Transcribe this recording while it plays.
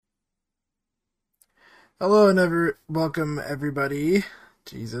Hello and welcome everybody.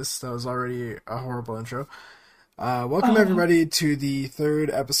 Jesus, that was already a horrible intro. Welcome Oh, everybody to the third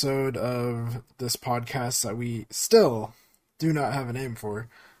episode of this podcast that we still do not have a name for.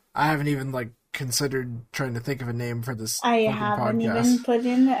 I haven't even considered trying to think of a name for this I fucking haven't even podcast. put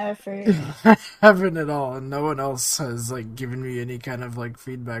in the effort. I haven't at all, and no one else has given me any kind of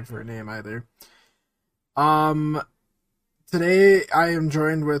feedback for a name either. Um, Today I am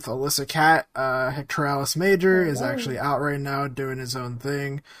joined with Alyssa Cat. Hectoralis Major is Hello. actually out right now doing his own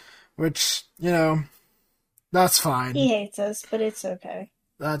thing, which, that's fine. He hates us, but it's okay.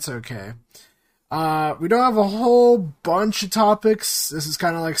 That's okay. We don't have a whole bunch of topics. This is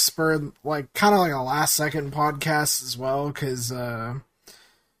kind of kind of like a last second podcast as well, because,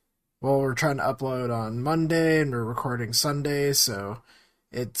 we're trying to upload on Monday and we're recording Sunday, so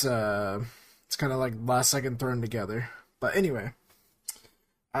it's kind of like last second thrown together. But anyway.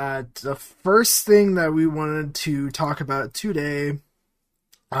 The first thing that we wanted to talk about today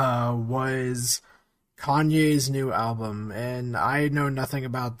was Kanye's new album, and I know nothing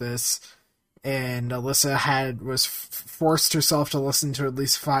about this. And Alyssa was forced herself to listen to at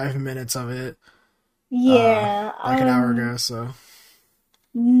least 5 minutes of it, Yeah, like an hour ago. So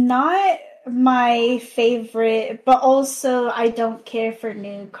not my favorite, but also I don't care for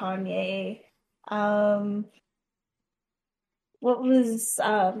new Kanye. Um, what was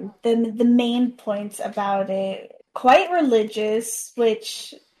the main points about it? Quite religious,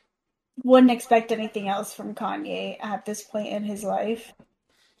 which wouldn't expect anything else from Kanye at this point in his life.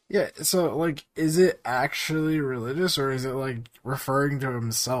 yeah, so is it actually religious or is it referring to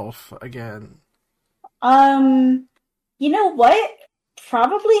himself again? Um, you know what?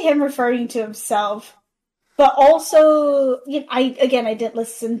 Probably him referring to himself, but also, I didn't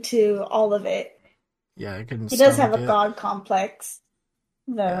listen to all of it. Yeah, I couldn't He does have stomach a it. god complex,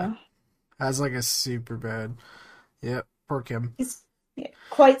 Yeah, though. has a super bad. Yep, poor Kim. He's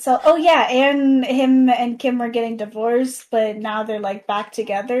quite so. Oh yeah, and him and Kim are getting divorced, but now they're like back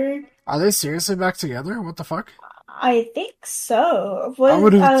together. Are they seriously back together? What the fuck? I think so. I Was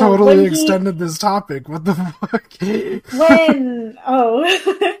would have when totally he extended this topic. What the fuck? when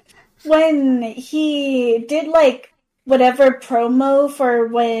oh when he did like whatever promo for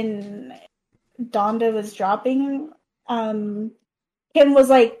when Donda was dropping, um, Kim was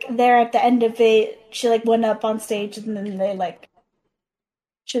like there at the end of it. She like went up on stage and then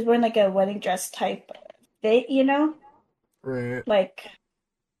she was wearing like a wedding dress type fit, Right. like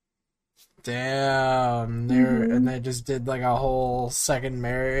Damn. And hmm they just did a whole second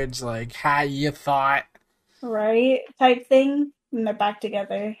marriage. How you thought? right type thing. And they're back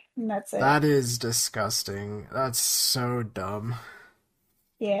together, and that's it. That is disgusting. That's so dumb.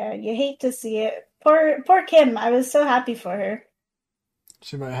 Yeah, you hate to see it. Poor Kim. I was so happy for her.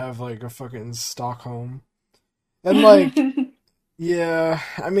 She might have a fucking Stockholm. And yeah,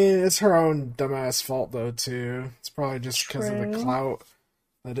 I mean, it's her own dumbass fault though too. It's probably just because of the True. clout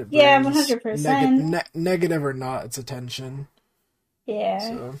that it Yeah, one brings, hundred percent. negative or not, it's attention. Yeah.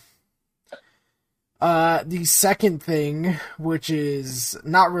 So, the second thing, which is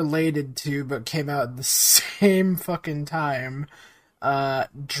not related to, but came out at the same fucking time,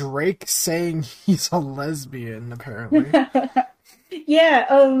 Drake saying he's a lesbian, apparently. Yeah,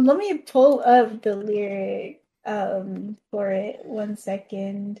 let me pull up the lyric for it 1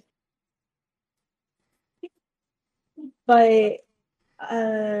 second. But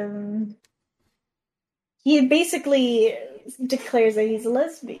um he basically declares that he's a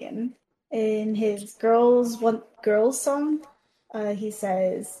lesbian in his girls song. He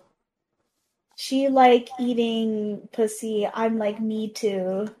says, "She like eating pussy, I'm like me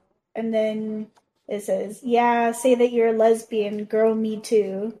too." And then it says, "Yeah, say that you're a lesbian, girl, me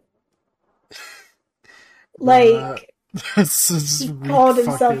too." Bruh, Like that's just he weak called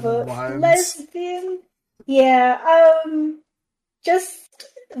himself fucking a lines. lesbian. Yeah, just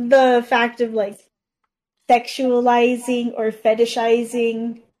the fact of like sexualizing or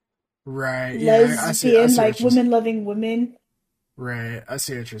fetishizing Right, yeah, I lesbian, see like what you're, women loving women. right, I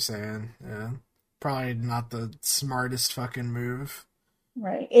see what you're saying, yeah. Probably not the smartest fucking move.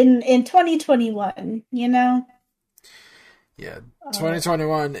 Right. In 2021, Yeah, Uh,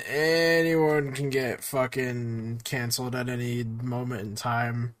 2021, anyone can get fucking canceled at any moment in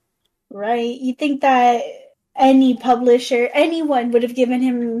time. right? You think that any publisher, anyone would have given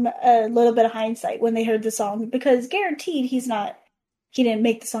him a little bit of hindsight when they heard the song because guaranteed he didn't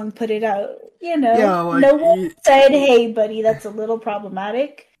make the song, put it out. Yeah, No one said, "Hey, buddy, that's a little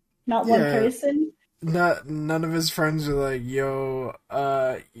problematic." Not one yeah, person. none of his friends are like, yo,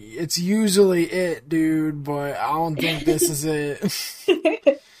 it's usually it, dude, but I don't think this is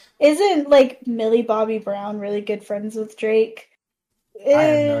it. Isn't like Millie Bobby Brown really good friends with Drake? I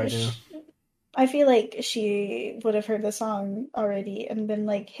have no idea. I feel like she would have heard the song already and been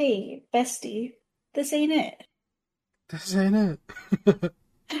like, "Hey, bestie, this ain't it." This ain't it.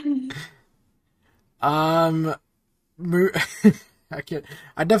 Um, mo- I can't.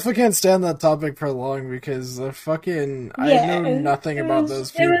 I definitely can't stand that topic for long because the fucking I Yeah, know nothing about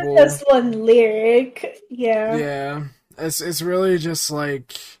those it was people. just one lyric. Yeah. Yeah, it's really just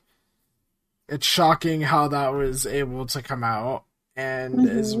like it's shocking how that was able to come out, and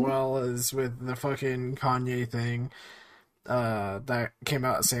as Mm-hmm. well as with the fucking Kanye thing, that came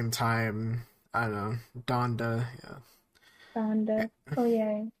out at the same time. I don't know, Donda. Yeah, Fonda. Oh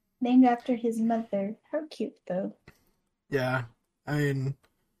yeah, named after his mother. How cute though. yeah. I mean,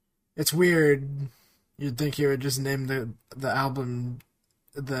 it's weird. You'd think he would just name the album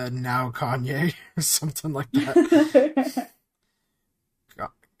the Now Kanye or something like that.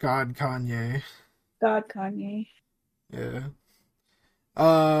 God Kanye. God, Kanye. Yeah.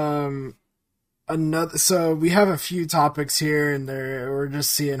 Um. Another. So we have a few topics here, and we're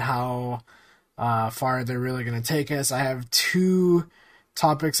just seeing how far they're really going to take us. I have two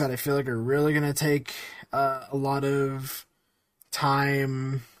topics that I feel like are really going to take a lot of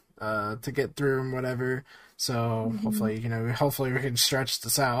time to get through and whatever. So Mm-hmm. hopefully we can stretch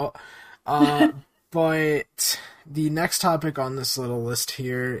this out. Uh, but the next topic on this little list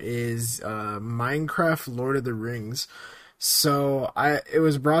here is Minecraft Lord of the Rings. So it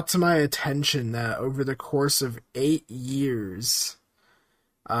was brought to my attention that over the course of 8 years,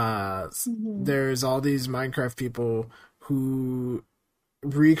 uh, Mm-hmm. there's all these Minecraft people who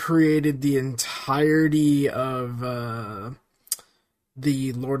recreated the entirety of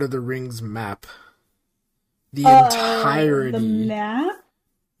the Lord of the Rings map. The Oh, the entirety. map?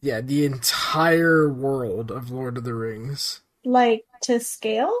 Yeah, the entire world of Lord of the Rings. Like to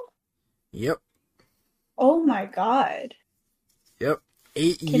scale? Yep, Oh my God. yep.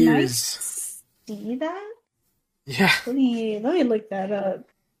 Eight Can I years. see that? Yeah. Let me look that up.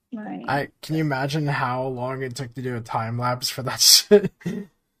 Can you imagine how long it took to do a time lapse for that shit?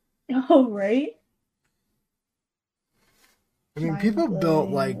 Oh, right. I mean, people built Mind-blowing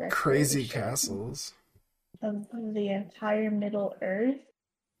like crazy recreation castles. of the entire Middle Earth.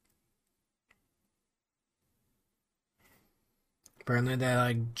 Apparently, they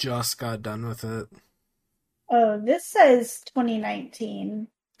like just got done with it. Oh, this says 2019.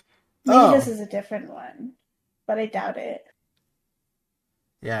 Maybe this Oh, is a different one, but I doubt it.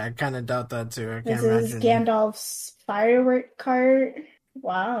 yeah, I kind of doubt that too. I This can't is imagine. Gandalf's firework cart.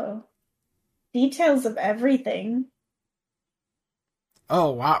 Wow. Details of everything. Oh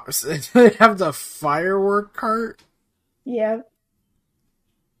wow, so they have the firework cart. Yep.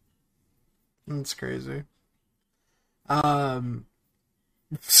 That's crazy. Um,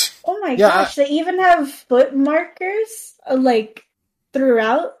 Oh my yeah. gosh, they even have foot markers like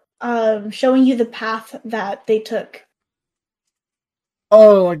throughout, showing you the path that they took.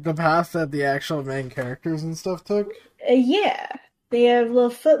 Oh, like the path that the actual main characters and stuff took. Yeah, they have little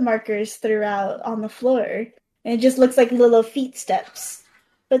foot markers throughout on the floor, and it just looks like little feet steps,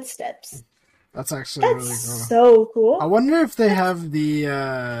 footsteps. That's actually That's really cool. so I cool. wonder if they That's have the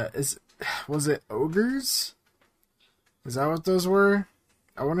is was it ogres? Is that what those were?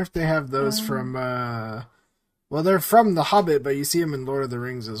 I wonder if they have those um, from well, they're from The Hobbit, but you see them in Lord of the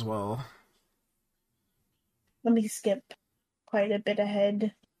Rings as well. let me skip quite a bit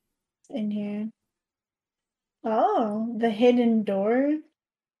ahead in here. Oh, the hidden door.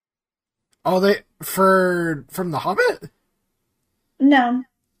 Oh, they for from The Hobbit? No,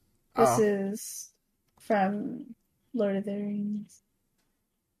 this Oh. is from Lord of the Rings.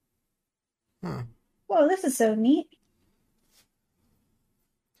 Huh. Whoa, this is so neat.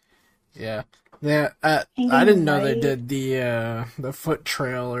 Yeah. Yeah, I didn't Hanging know they light. did the foot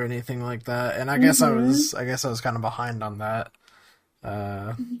trail or anything like that. And Mm-hmm. I guess I was kind of behind on that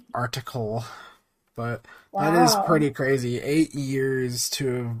article, but that is Wow. pretty crazy. 8 years to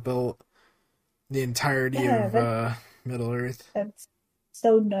have built the entirety Yeah, of Middle Earth. that's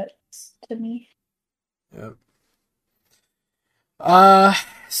so nuts to me. Yep.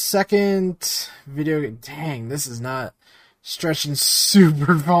 Second video. Dang, this is not stretching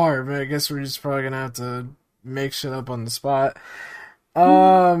super far, but I guess we're just probably gonna have to make shit up on the spot.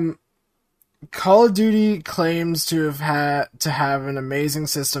 Um, Call of Duty claims to have an amazing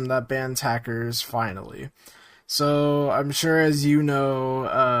system that bans hackers. Finally, so I'm sure as you know,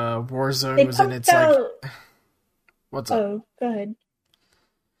 Warzone They was in pumped its like, out. what's up? Oh, go ahead.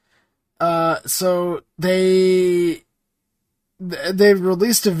 So they they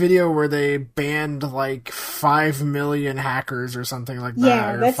released a video where they banned like 5 million hackers or something like that,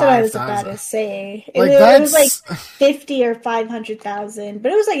 Yeah, or that's what I was about 5,000. to say. Like It was like that's 50 or 500,000,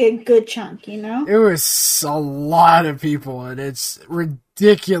 but it was like a good chunk, you know? it was a lot of people, and it's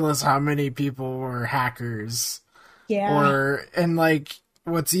ridiculous how many people were hackers. Yeah. Or and like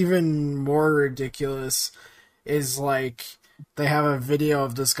what's even more ridiculous is like they have a video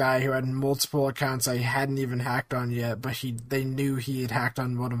of this guy who had multiple accounts I hadn't even hacked on yet, but they knew he had hacked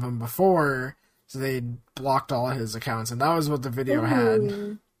on one of them before, so they blocked all of his accounts, and that was what the video had.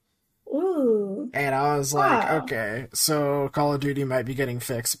 Ooh. Ooh. And I was like, Wow. okay, so Call of Duty might be getting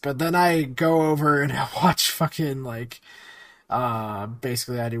fixed. But then I go over and I watch fucking like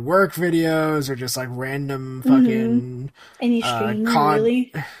basically I do work videos or just like random Mm-hmm. fucking Any streamer, COD,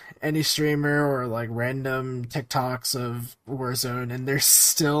 really? any streamer or like random TikToks of Warzone, and they're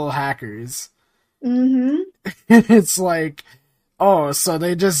still hackers. Mm-hmm. It's like, oh, so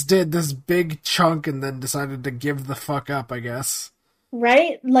they just did this big chunk and then decided to give the fuck up, I guess.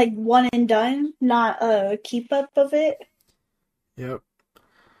 Right? Like one and done, not a keep up of it. Yep.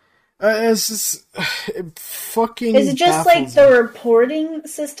 It's just, it Is it fucking just like baffles the me. reporting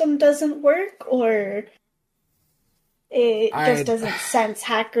system doesn't work, or it just I doesn't sense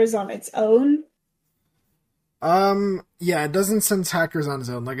hackers on its own? Yeah, it doesn't sense hackers on its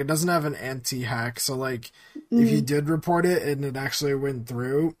own. Like, it doesn't have an anti-hack. So, like, if you Mm. did report it and it actually went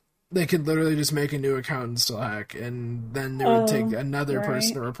through, they could literally just make a new account and still hack, and then it would take Oh, another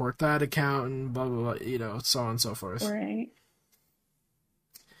person right, to report that account, and blah blah blah. So on and so forth. right.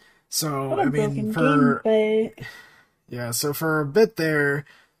 So, What a I mean, broken game, but so for a bit there,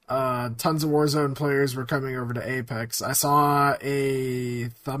 tons of Warzone players were coming over to Apex. I saw a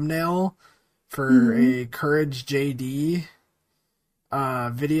thumbnail for mm-hmm, a Courage JD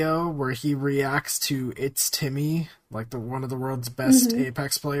video where he reacts to It's Timmy, like the one of the world's best mm-hmm.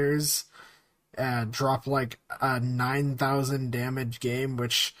 Apex players, drop like a 9,000 damage game,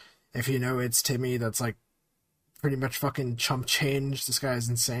 which if you know It's Timmy, that's like pretty much fucking chump change. This guy is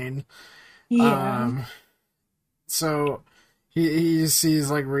insane. Yeah. Um, so he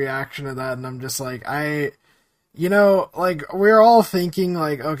sees like reaction to that, and I'm just like, like we're all thinking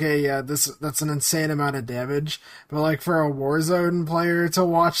like, okay, yeah, that's an insane amount of damage, but like for a Warzone player to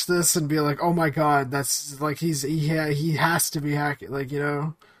watch this and be like, oh my god, that's like he has to be hacking, like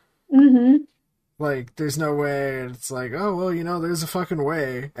Mm-hmm. like there's no way. It's like, oh well, there's a fucking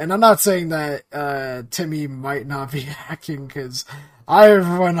way, and I'm not saying that Timmy might not be hacking because I've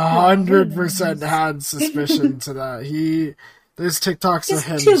Well, who 100% knows? had suspicion to that. There's TikToks of Just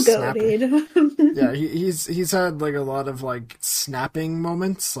him too snapping. goaded. Yeah, he's had like a lot of like snapping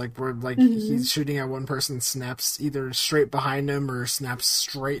moments, like where like Mm-hmm. he's shooting at one person, snaps either straight behind him or snaps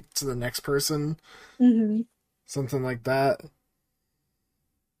straight to the next person, Mm-hmm. something like that.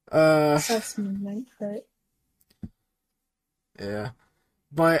 Uh, Sus movement, but yeah,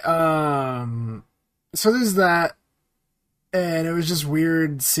 but so there's that, and it was just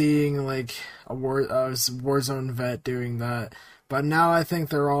weird seeing like a Warzone vet doing that. But now I think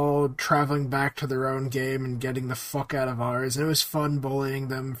they're all traveling back to their own game and getting the fuck out of ours. And it was fun bullying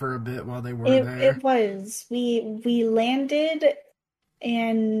them for a bit while they were it there. was. We landed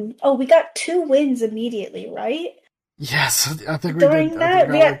and oh, we got two wins immediately, right? Yes, I think we did. During I think we that,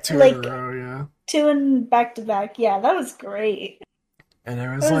 we got got like two in a like row, yeah. two and back to back. Yeah, that was great. And it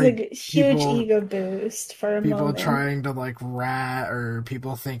was That was a like huge people ego boost for a people moment. trying to like rat or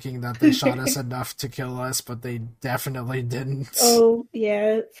people thinking that they shot us enough to kill us, but they definitely didn't. Oh,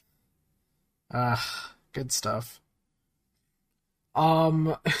 yeah. Good stuff.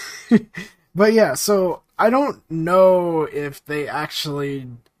 Um, but yeah, so I don't know if they actually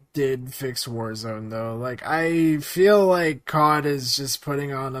did fix Warzone though. Like, I feel like COD is just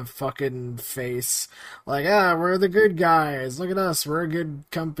putting on a fucking face. Like, we're the good guys. Look at us. We're a good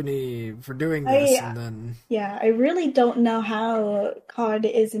company for doing this. I And then, Yeah, I really don't know how COD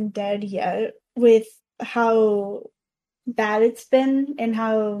isn't dead yet with how bad it's been and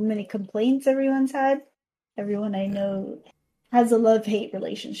how many complaints everyone's had. Everyone I yeah. know has a love-hate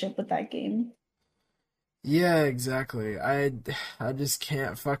relationship with that game. Yeah, exactly. I just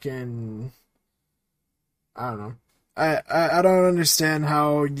can't fucking, I don't know. I don't understand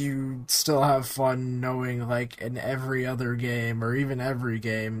how you still have fun knowing like in every other game or even every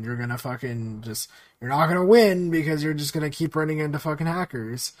game you're gonna fucking just you're not gonna win because you're just gonna keep running into fucking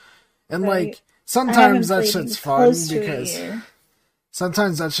hackers. And Right. like I sometimes haven't that played in shit's fun close to a because year.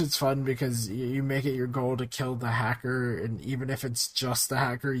 you make it your goal to kill the hacker, and even if it's just the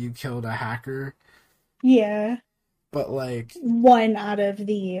hacker, you killed a hacker. Yeah, But like one out of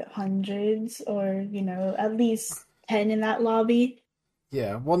the hundreds, or at least 10 in that lobby.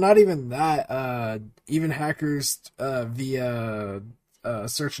 Yeah, well, not even that. Even hackers via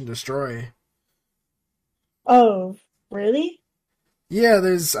search and destroy. Oh, really? Yeah,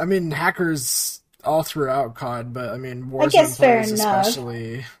 I mean, hackers all throughout COD, but I mean, I guess fair enough.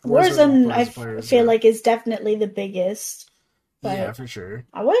 Warzone Warzone, plays players, feel yeah. like is definitely the biggest, Yeah, but for sure.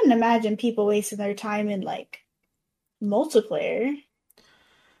 I wouldn't imagine people wasting their time in like multiplayer.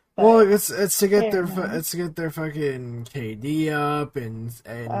 Well, But it's to get fair enough. it's to get their fucking KD up and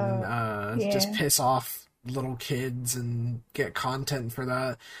Oh, just yeah. piss off little kids and get content for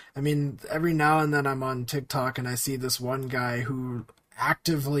that. I mean, every now and then I'm on TikTok and I see this one guy who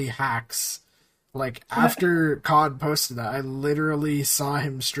actively hacks. Like after COD posted that, I literally saw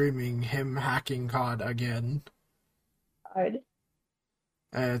him streaming him hacking COD again. Hard.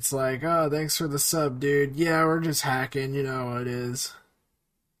 And it's like, oh, thanks for the sub, dude. Yeah, we're just hacking. You know how it is.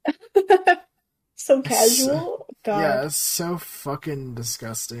 So It's, casual. yeah, God. it's so fucking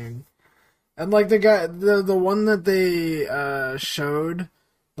disgusting. And like the guy, the one that they showed,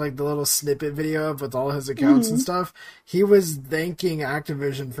 like the little snippet video of with all his accounts and Hmm. stuff, he was thanking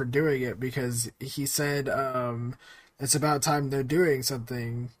Activision for doing it because he said, it's about time they're doing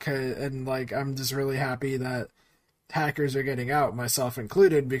something. And like, I'm just really happy that hackers are getting out, myself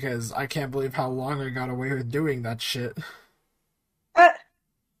included, because I can't believe how long I got away with doing that shit. Ah,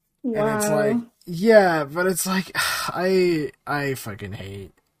 And it's like, wow. yeah, but it's like, I fucking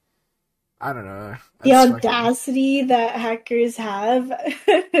hate. I don't know. The That's fucking. audacity that hackers have.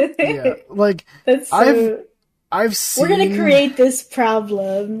 Yeah, like That's I've so. I've We're gonna seen. create this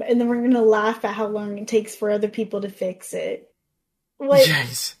problem, and then we're gonna laugh at how long it takes for other people to fix it. What?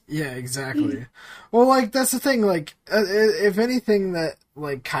 Yes, yeah, exactly. Well, like that's the thing. Like, if anything, that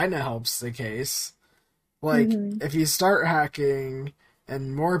like kind of helps the case. Like, Hmm. if you start hacking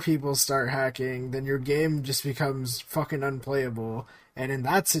and more people start hacking, then your game just becomes fucking unplayable. And in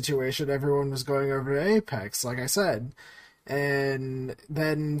that situation, everyone was going over to Apex, like I said. And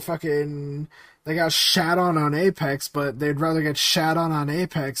then fucking they got shat on Apex, but they'd rather get shat on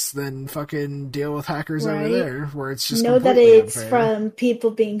Apex than fucking deal with hackers over Right? there, where it's just Know that completely it's unfair. from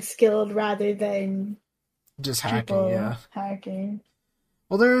people being skilled rather than Just hacking, people yeah. hacking.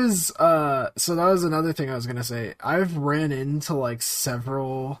 Well, there's so that was another thing I was gonna say. I've ran into like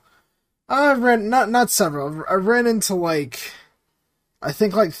several. I've ran not several. I ran into like I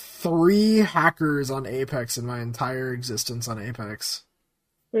think like three hackers on Apex in my entire existence on Apex.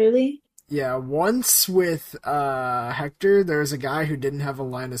 Really? Yeah, once with Hector, there was a guy who didn't have a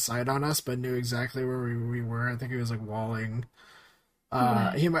line of sight on us, but knew exactly where we were. I think he was like walling.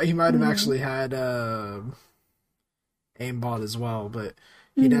 What? He might have Hmm. actually had aimbot as well, but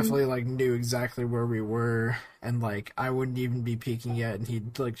he Hmm. definitely like knew exactly where we were, and like I wouldn't even be peeking yet, and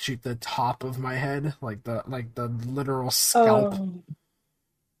he'd like shoot the top of my head, like the literal scalp. Oh,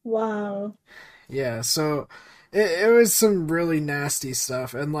 wow. Yeah, so it was some really nasty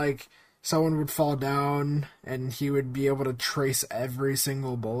stuff, and like someone would fall down, and he would be able to trace every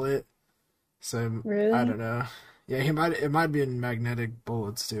single bullet. So I Really? don't know. Yeah, he might it might be in magnetic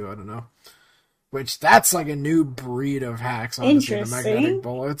bullets too. I don't know. Which that's like a new breed of hacks, honestly. The magnetic Interesting.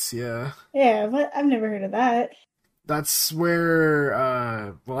 bullets, yeah. Yeah, but I've never heard of that. That's where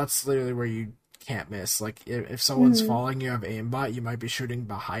well that's literally where you can't miss. Like if someone's Hmm. falling, you have aimbot, you might be shooting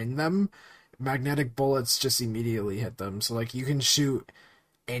behind them. Magnetic bullets just immediately hit them. So like you can shoot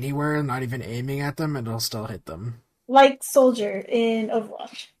anywhere, not even aiming at them, and it'll still hit them. Like Soldier in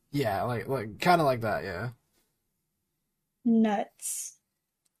Overwatch. Yeah, like kind of like that. Yeah, Nuts.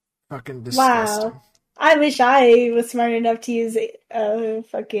 fucking Wow. disgusting. I wish I was smart enough to use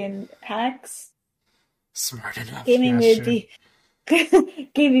fucking hacks. Smart enough. Gaming Yeah, would sure. be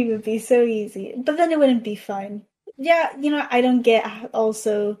gaming would be so easy. But then it wouldn't be fun. Yeah, I don't get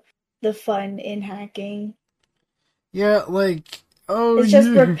also the fun in hacking. Yeah, like oh It's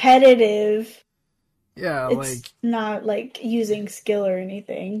just yeah, repetitive. yeah, It's like not like using skill or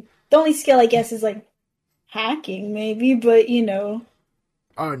anything. The only skill I guess is like hacking maybe, but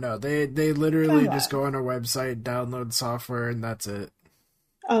oh no, they literally come just go on. on a website, download software, and that's it.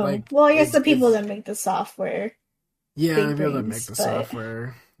 Oh, Like well, I guess the people that make the software, yeah, the big people that make brains, the but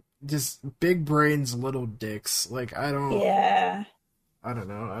software, just big brains, little dicks. Like yeah, I don't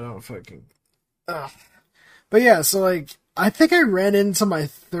know, I don't fucking. Ugh. But yeah, so like I think I ran into my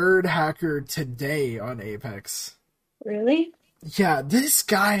third hacker today on Apex. really? Yeah, this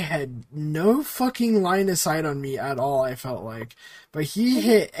guy had no fucking line of sight on me at all, I felt like. But he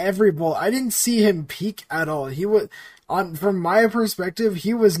hit every bullet. I didn't see him peek at all. He was on from my perspective,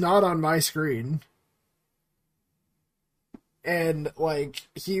 he was not on my screen. and like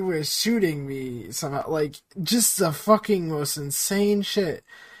he was shooting me somehow, like just the fucking most insane shit.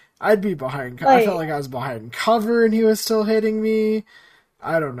 I'd be behind. I felt Like like I was behind cover, and he was still hitting me.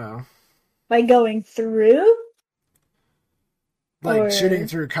 I don't know, by going through like shooting or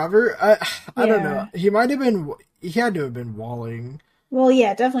through cover. I don't know. yeah. He might have been. He had to have been walling, Well,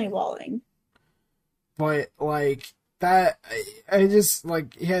 yeah, definitely walling. but like that, I just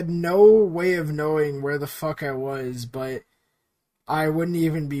like he had no way of knowing where the fuck I was, but I wouldn't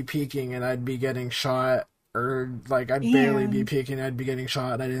even be peeking and I'd be getting shot, or like I'd barely be Damn. peeking, I'd be getting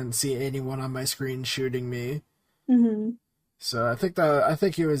shot, and I didn't see anyone on my screen shooting me. Hmm. So I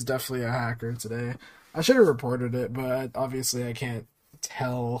think he was definitely a hacker today. I should have reported it, but obviously I can't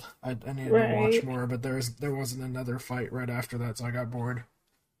tell. I needed to watch Right. more, but there wasn't another fight right after that, so I got bored.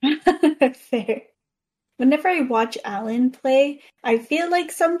 Fair. Whenever I watch Alan play, I feel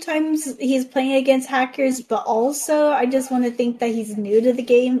like sometimes he's playing against hackers, but also I just want to think that he's new to the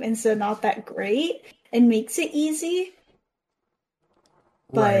game and so not that great and makes it easy.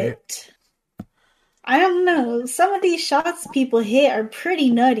 Right, But I don't know. Some of these shots people hit are pretty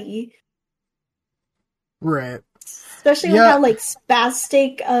nutty, right. especially with Yeah, how like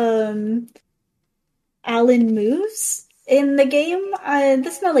spastic Alan moves in the game.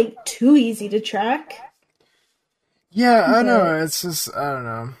 That's not like too easy to track, yeah. I know. but It's just I don't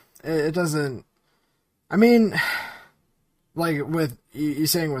know. It doesn't. I mean, like with you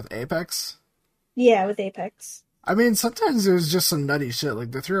saying with Apex. yeah, with Apex. I mean, sometimes there's just some nutty shit.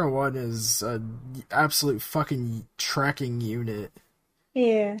 Like the 301 is an absolute fucking tracking unit.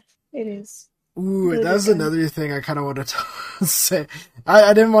 Yeah, it is. Ooh, Really good that's gun. another thing I kind of want to say.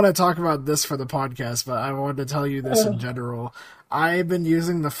 I didn't want to talk about this for the podcast, but I wanted to tell you this in Oh. general. I've been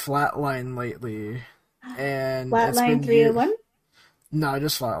using the flatline lately, and it's Flatline been you. 301? No,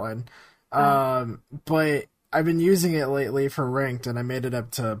 just flatline. Oh, But I've been using it lately for ranked, and I made it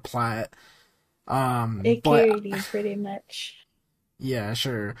up to plat. it But carried you pretty much. yeah,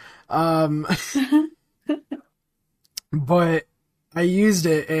 sure. Um, but I used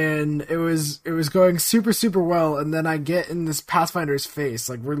it and it was going super super well, and then I get in this Pathfinder's face,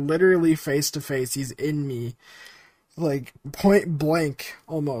 like we're literally face to face. He's in me, like point blank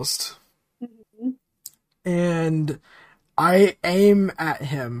almost, and I aim at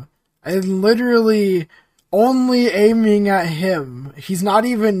him. I'm literally only aiming at him. He's not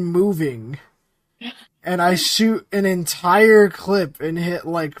even moving. And I shoot an entire clip and hit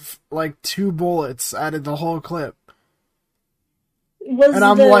like two bullets out of the whole clip. And Was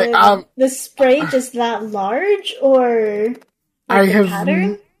I'm like, the spray just that large or I like the have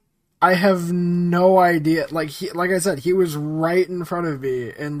pattern? I have no idea. Like I said, he was right in front of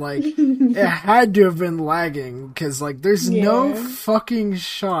me, and like it had to have been lagging because like there's no Yeah. fucking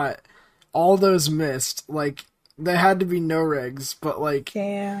shot. All those missed. Like there had to be no regs, but like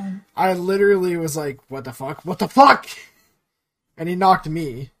Damn. I literally was like, "What the fuck? What the fuck?" And he knocked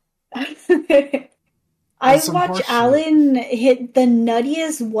me. I That's some watched horse shit. Alan hit the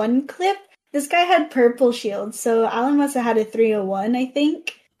nuttiest one clip. This guy had purple shield, so Alan must have had a 301, I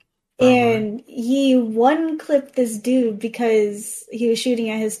think. Probably And he one clipped this dude because he was shooting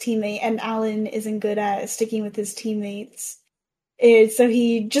at his teammate, and Alan isn't good at sticking with his teammates. And so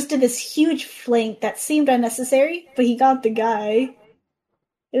he just did this huge flank that seemed unnecessary, but he got the guy.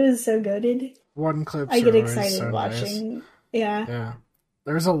 It was so goaded. one I clips get are always excited so nice. watching. Yeah. Yeah.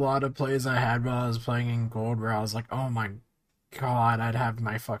 There's a lot of plays I had while I was playing in gold where I was like, "Oh my god, I'd have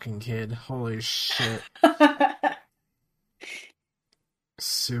my fucking kid. Holy shit."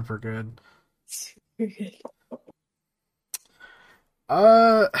 Super good. Super good.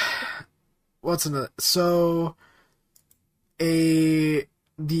 Uh, what's another? So, a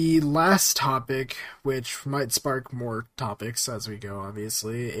the last topic, which might spark more topics as we go,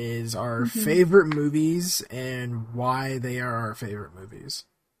 obviously, is our Hmm. favorite movies and why they are our favorite movies.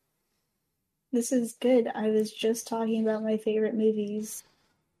 This is good. I was just talking about my favorite movies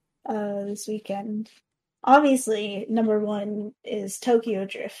this weekend. Obviously, number one is Tokyo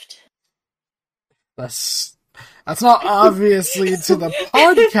Drift. That's that's not obviously to the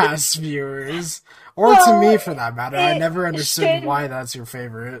podcast viewers, or to Well, me for that matter. I it never understood should. why that's your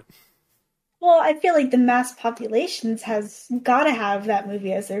favorite. Well, I feel like the mass populations has got to have that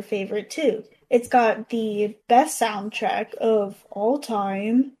movie as their favorite too. It's got the best soundtrack of all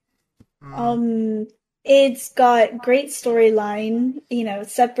time. Mm, Um, it's got great storyline,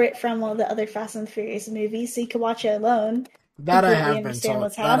 separate from all the other Fast and Furious movies, so you can watch it alone, that I completely have been understand told.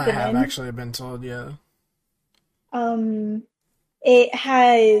 what's That I have happening. actually been told. Yeah, Um, it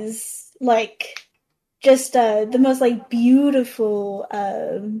has like just the most beautiful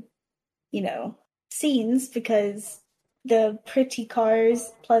you know, scenes because the pretty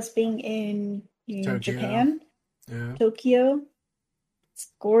cars plus being in Tokyo. Japan, Yeah. Tokyo.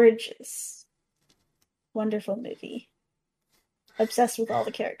 It's gorgeous. Wonderful movie. Obsessed with all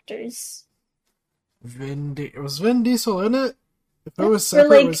the characters. Was Vin Diesel in it? If it Yep, was for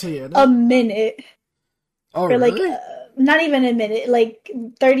separate, was like he in a it? minute. Oh, For like really? not even a minute, like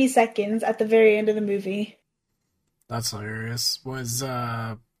 30 seconds at the very end of the movie. That's hilarious. What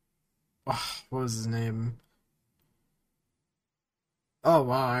was his name? Oh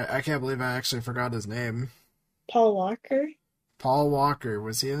wow, I can't believe I actually forgot his name. Paul Walker? Paul Walker,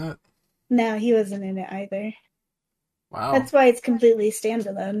 was he in it? No, he wasn't in it either. Wow, That's why it's completely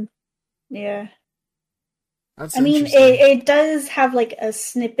standalone. Yeah. that's I mean, interesting. it does have like a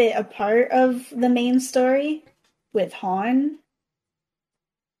snippet apart of the main story with Han,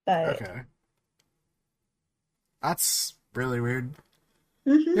 but Okay, that's really weird.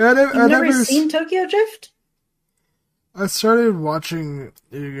 hmm. Yeah, You've never seen Tokyo Drift? I started watching.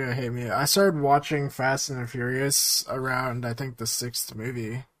 You're gonna hate me. I started watching Fast and the Furious around, I think, the sixth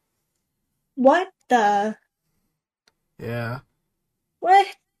movie. What the? Yeah. What?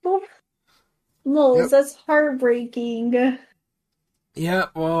 Moles, Yep. that's heartbreaking. Yeah.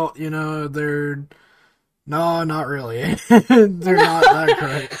 Well, they're no, not really. They're not that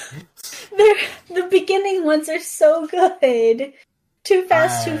great. They're, the beginning ones are so good. Too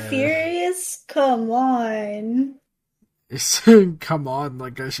Fast, Too I Furious? Come on. come on,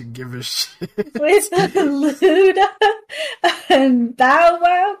 like I should give a shit. With Luda and Bow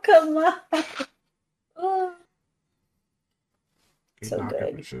Wow? Come on. Oh, You'd so not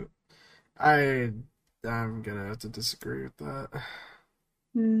give a good. shit. I I'm gonna have to disagree with that.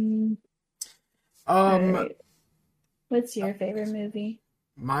 Hmm. Um, Alright. What's your favorite movie?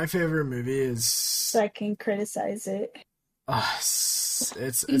 my favorite movie So is I can criticize it.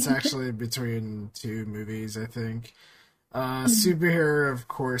 it's actually between two movies, I think. Mhm. Superhero, of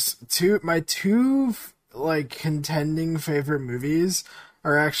course. My two like contending favorite movies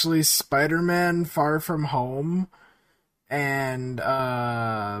are actually Spider-Man: Far From Home and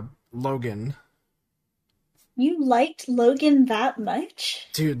Logan. You liked Logan that much?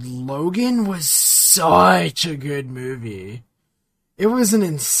 Dude, Logan was such a good movie. It was an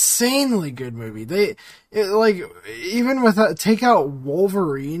insanely good movie. Like, even with that, take out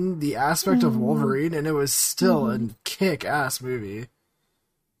Wolverine, the aspect of Mm-hmm. Wolverine, and it was still a Mm-hmm. kick-ass movie.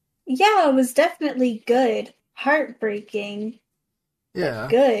 Yeah, it was definitely good. Heartbreaking, but Yeah.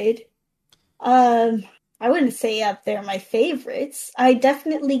 good. Um, I wouldn't say up there my favorites. I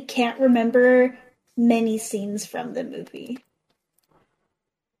definitely can't remember many scenes from the movie.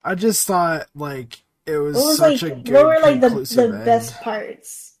 I just thought, like, it was What was such like a what good, were like the conclusive end. best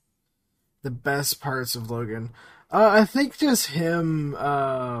parts? The best parts of Logan. I think just him,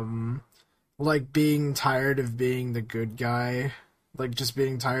 like, being tired of being the good guy. Like, just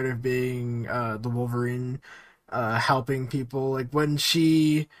being tired of being, the Wolverine, helping people. Like, when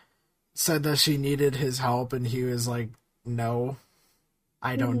she said that she needed his help and he was like, no,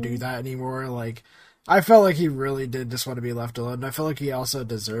 I don't do Hmm. that anymore. Like, I felt like he really did just want to be left alone. I felt like he also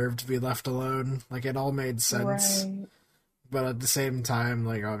deserved to be left alone. Like, it all made sense. Right. But at the same time,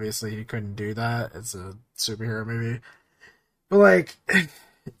 like, obviously he couldn't do that. It's a superhero movie. But, like,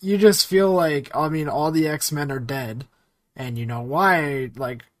 you just feel like, I mean, all the X-Men are dead. And you know why,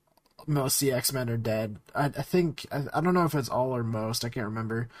 like, most of the X-Men are dead. I think, I don't know if it's all or most, I can't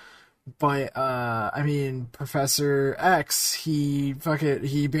remember. But I mean, Professor X, he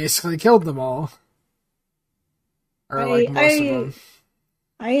basically killed them all, or like I most of I them.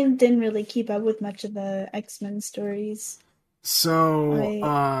 I didn't really keep up with much of the X-Men stories. So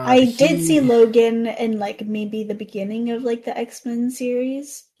I did see Logan in like maybe the beginning of like the X-Men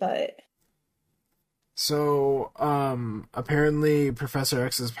series, but apparently Professor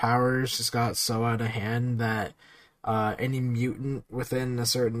X's powers just got so out of hand that any mutant within a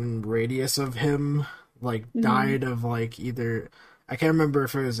certain radius of him like mhm. died of like either I can't remember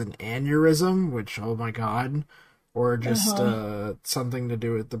if it was an aneurysm, which oh my god, or just Uh-huh. something to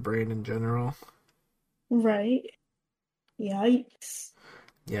do with the brain in general. Right. Yikes.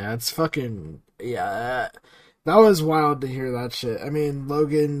 Yeah, it's fucking yeah. That was wild to hear that shit. I mean,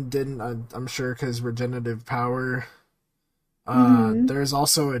 Logan didn't. I'm sure because regenerative power. Hmm. There's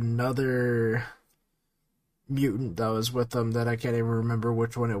also another mutant that was with them that I can't even remember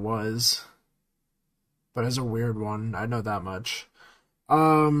which one it was, but it's a weird one. I know that much.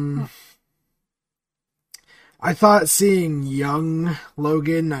 Um, I thought seeing young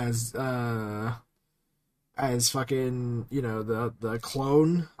Logan as fucking the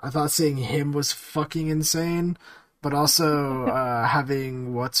clone. I thought seeing him was fucking insane. But also,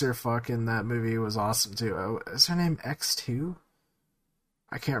 having what's her fuck in that movie was awesome too. Oh, is her name X2?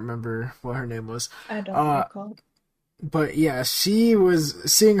 I can't remember what her name was. I don't Uh, recall. but yeah, she was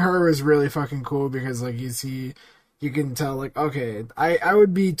seeing her was really fucking cool because like you can tell like okay, I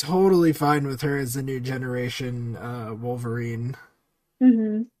would be totally fine with her as the new generation Wolverine.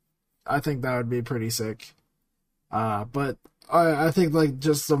 Hmm. I think that would be pretty sick. But I think like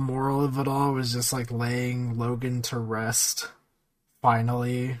just the moral of it all was just like laying Logan to rest.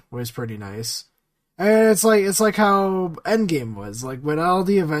 Finally, was pretty nice. And it's like how Endgame was like when all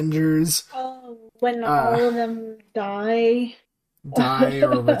the Avengers Oh, when uh all of them die. die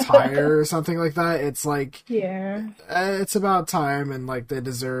or retire or something like that. It's like Yeah. it's about time and like they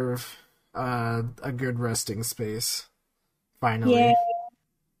deserve a good resting space. Yeah, Finally,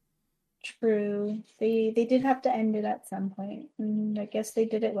 true. They did have to end it at some point, and I guess they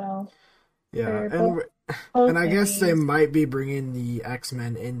did it well yeah, for and both I guess they movies. might be bringing the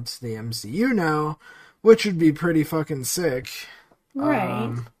X-Men into the MCU now, which would be pretty fucking sick. Right.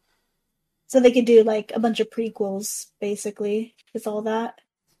 Um, So they could do like a bunch of prequels, basically, with all that.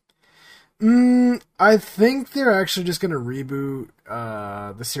 I think they're actually just gonna reboot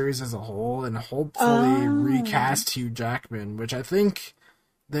the series as a whole and hopefully Oh, recast Hugh Jackman, which I think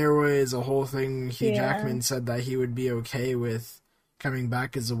there was a whole thing Hugh yeah. Jackman said that he would be okay with coming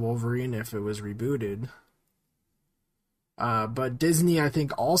back as a Wolverine if it was rebooted. But Disney, I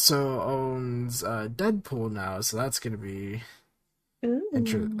think, also owns Deadpool now, so that's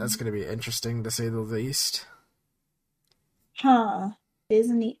Ooh. gonna be interesting to say the least. Huh.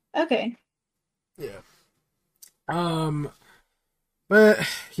 Disney. Okay. Yeah. Um, but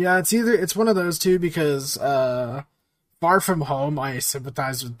yeah, it's one of those two because Far From Home, I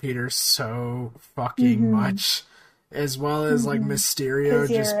sympathize with Peter so fucking Mm-hmm. much, as well as like Mm-hmm. Mysterio Because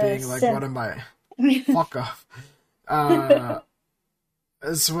just you're a being like one simp. of my fuck off. Uh,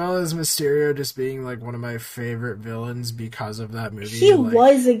 as well as Mysterio just being like one of my favorite villains because of that He movie. Like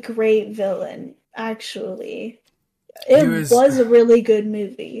was a great villain, actually. he It was, was a really good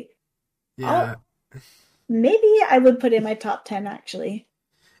movie. yeah, Oh, maybe I would put it in my top 10, actually.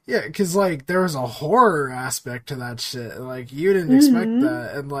 yeah, because like there was a horror aspect to that shit. Like you didn't expect Mm-hmm.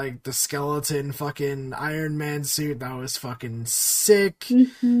 that, and like the skeleton fucking Iron Man suit that was fucking sick.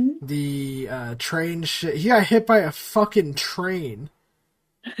 Mm-hmm. The train shit. He got hit by a fucking train.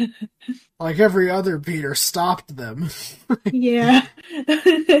 Like every other Peter stopped them. Yeah.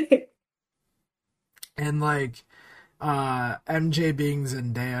 And like MJ being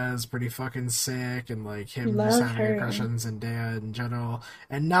Zendaya is pretty fucking sick, and like him just Love having a crush her. on Zendaya in general.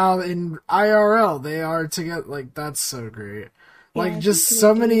 And now in IRL they are together. Like that's so great. Yeah, Like I just think they're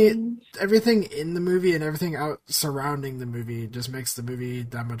so many dating. everything in the movie and everything out surrounding the movie just makes the movie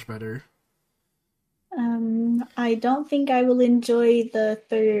that much better. I don't think I will enjoy the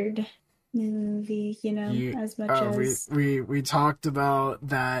third movie, You as much as we talked about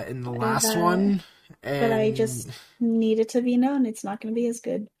that in the last that, one, but I and just need it to be known it's not going to be as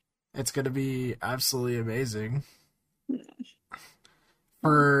good. it's gonna be absolutely amazing No.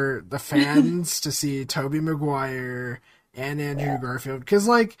 for the fans to see Toby Maguire and Andrew Yeah, Garfield. Because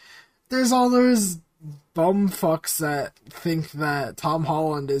like, there's all those bum fucks that think that Tom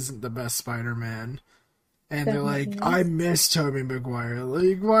Holland isn't the best Spider-Man, and they're like, definitely I is. miss Toby Maguire.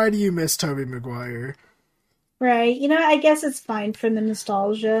 Like, why do you miss Toby Maguire? Right. I guess it's fine for the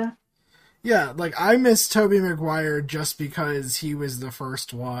nostalgia. Yeah, like I miss Tobey Maguire just because he was the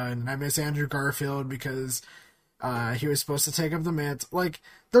first one. I miss Andrew Garfield because he was supposed to take up the mantle. Like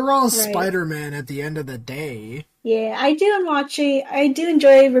they're all Right. Spider-Man at the end of the day. Yeah, I do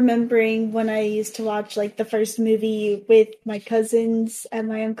enjoy remembering when I used to watch like the first movie with my cousins at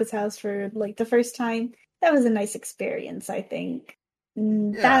my uncle's house for like the first time. That was a nice experience, I think.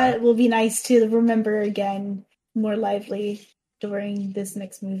 Yeah, That will be nice to remember again more lively during this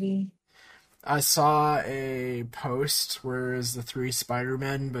next movie. I saw a post where it was the three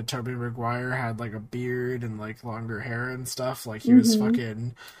Spider-Men, but Tobey Maguire had like a beard and like longer hair and stuff. Mm-hmm. Like he was Old.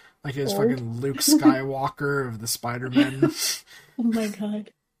 fucking Luke Skywalker of the Spider-Men. Oh my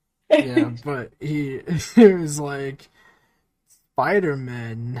God. Yeah, but he it was like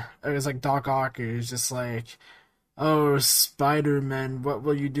Spider-Man. It was like Doc Ock. It was just like, oh, Spider-Man, what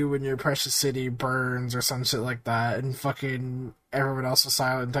will you do when your precious city burns or some shit like that? And fucking everyone else was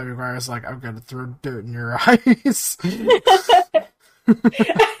silent. And Tobey Maguire was like, I'm gonna throw dirt in your eyes.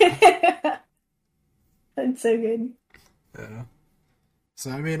 That's so good. Yeah.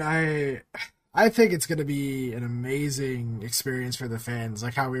 So I mean, I think it's gonna be an amazing experience for the fans,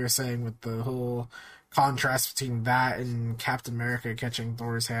 like how we were saying with the whole contrast between that and Captain America catching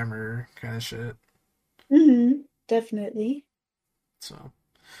Thor's hammer kind of shit. Hmm. definitely. So,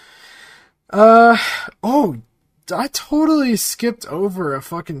 uh, oh, I totally skipped over a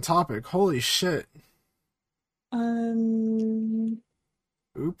fucking topic. Holy shit. Um.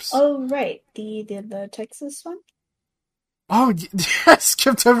 Oops. Oh, right. The Texas one. Oh, I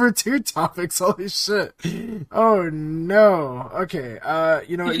skipped over two topics. Holy shit. Oh no. Okay.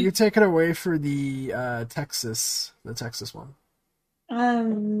 You know what? You take it away for the the Texas one.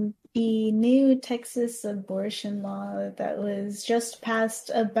 The new Texas abortion law that was just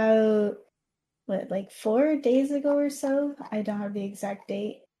passed about what, like 4 days ago or so? I don't have the exact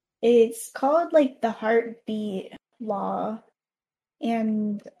date. It's called like the heartbeat law,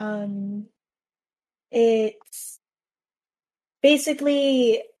 and it's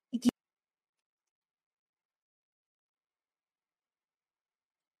basically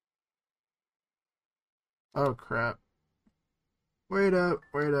Oh crap. Wait up.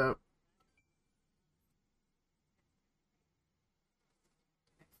 Wait up.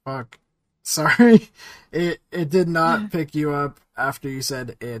 Fuck. Sorry. It did not pick you up after you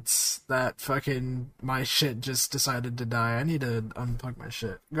said it's that fucking my shit just decided to die. I need to unplug my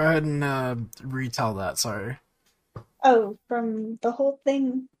shit. Go ahead and retell that, sorry. oh, from the whole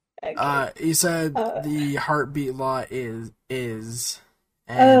thing. Okay. You said Uh the heartbeat law is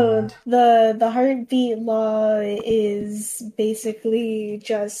Oh, and the heartbeat law is basically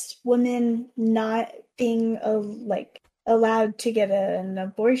just women not being like allowed to get an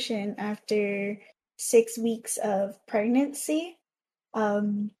abortion after 6 weeks of pregnancy.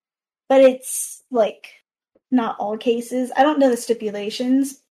 Um, but it's like not all cases. I don't know the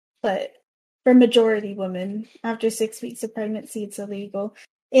stipulations, but for majority women, after 6 weeks of pregnancy, it's illegal.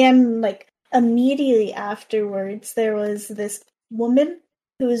 And like immediately afterwards, there was this woman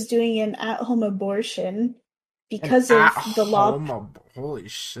who was doing an at-home abortion an because at of the law. home holy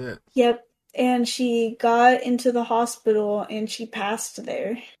shit. Yep. And she got into the hospital and she passed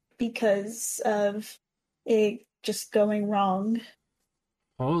there because of it just going wrong.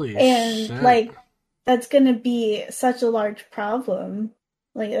 Holy And shit. like that's gonna be such a large problem.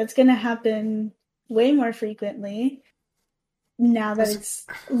 Like that's gonna happen way more frequently now that Cuz it's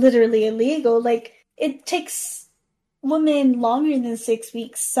literally illegal. Like it takes women longer than 6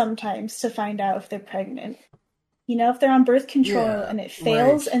 weeks sometimes to find out if they're pregnant. You know, if they're on birth control yeah, and it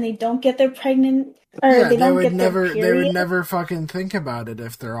fails like and they don't get their pregnant or yeah, they don't get their they would period. never fucking think about it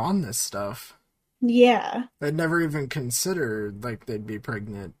if they're on this stuff. Yeah. They'd never even consider like they'd be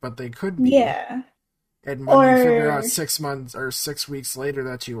pregnant, but they could be. Yeah. And when you figure out Or 6 months or 6 weeks later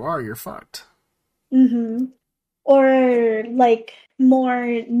that you are, you're fucked. mhm. Or like more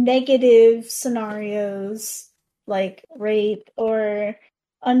negative scenarios like rape or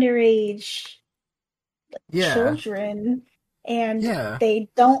underage Yeah, children, and yeah. they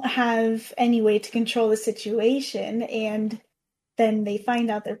don't have any way to control the situation, and then they find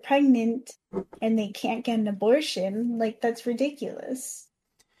out they're pregnant and they can't get an abortion. Like that's ridiculous.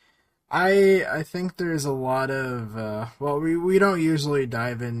 I think there's a lot of well, we don't usually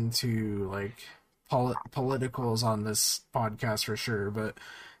dive into like politicals on this podcast for sure, but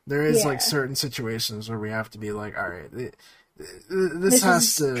there is like Yeah. certain situations where we have to be like, all right, This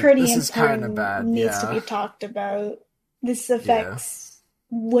is pretty this is kind of important, bad. needs to Yeah, be talked about. This yeah. affects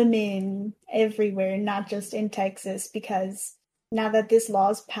women everywhere, not just in Texas, because now that this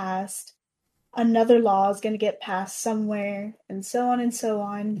law's passed, another law is going to get passed somewhere, and so on and so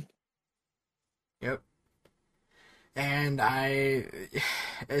on. Yep. And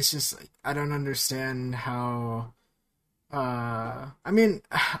it's just I don't understand how. I mean,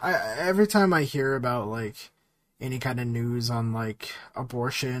 every time I hear about like any kind of news on like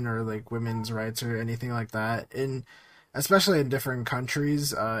abortion or like women's rights or anything like that, in especially in different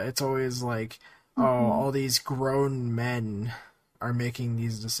countries, it's always like, oh, Mhm. all these grown men are making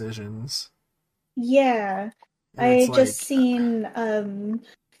these decisions, Yeah. and it's I just like, seen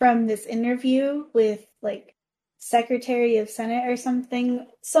from this interview with like Secretary of Senate or something,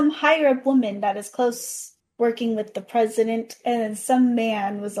 some higher up woman that is close working with the president, and some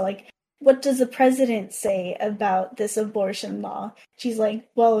man was like, "What does the president say about this abortion law?" She's like,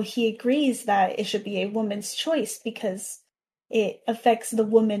 "Well, he agrees that it should be a woman's choice because it affects the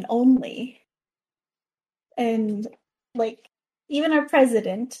woman only." And like even our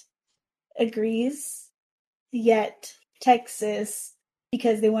president agrees. Yet Texas,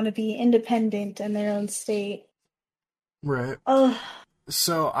 because they want to be independent in their own state. right. Oh,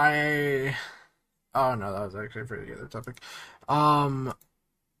 So oh no, that was actually for the other topic. Um,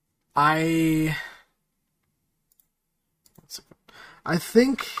 I, I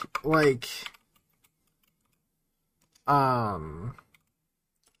think like um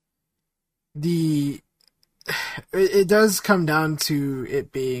the it does come down to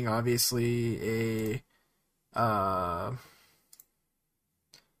it being obviously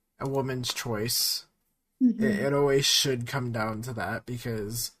a woman's choice. Hmm. It always should come down to that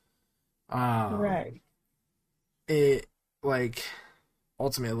because um Right. it like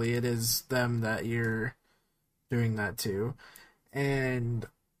ultimately it is them that you're doing that to. And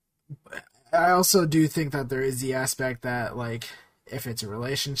I also do think that there is the aspect that like if it's a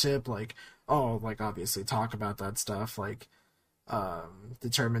relationship, like oh, like obviously talk about that stuff, like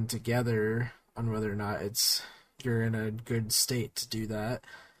determine together on whether or not it's you're in a good state to do that.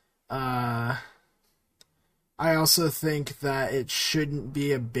 Uh I also think that it shouldn't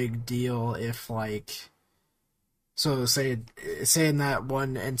be a big deal if like so say in that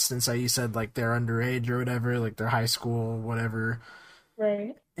one instance that you said like they're underage or whatever, like they're high school, whatever,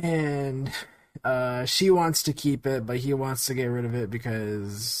 Right. and she wants to keep it, but he wants to get rid of it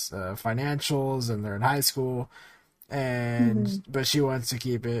because financials, and they're in high school, and Hmm. but she wants to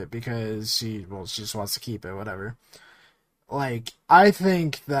keep it because she just wants to keep it, whatever. Like I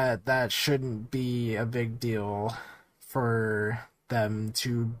think that that shouldn't be a big deal for them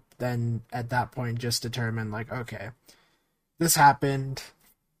to then at that point just determine like okay, this happened.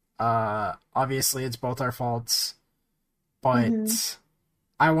 Obviously it's both our faults, Hmm. but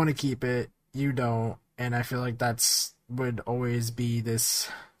I want to keep it, you don't, and I feel like that's would always be this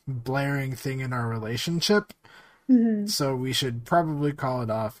blaring thing in our relationship. Hmm. So we should probably call it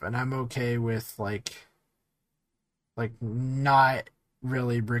off, and I'm okay with like not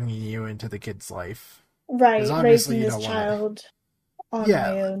really bringing you into the kid's life because Right. obviously Raising you this don't want to. child on Yeah,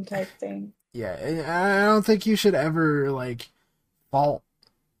 my own type thing. yeah, and I don't think you should ever like fault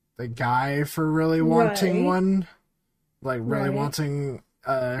the guy for really wanting Right. one, like really Right. wanting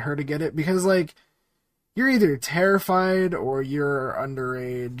her to get it because like you're either terrified or you're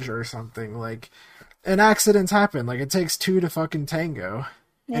underage or something. Like, and accidents happen. Like, it takes two to fucking tango.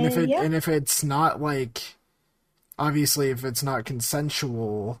 Yeah. And if it's not like obviously if it's not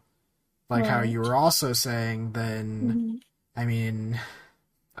consensual, like how you Right. were also saying, then Hmm. I mean,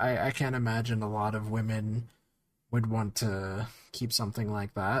 I can't imagine a lot of women would want to keep something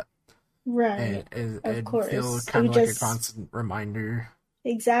like that. Right. Of It'd feel course. It kind would of like a just constant reminder.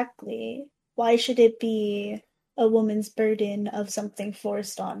 exactly. Why should it be a woman's burden of something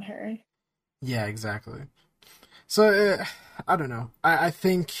forced on her? Yeah, exactly. So I don't know. I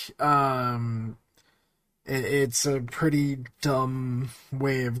think it's a pretty dumb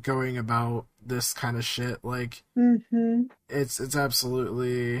way of going about this kind of shit. Like Hmm. it's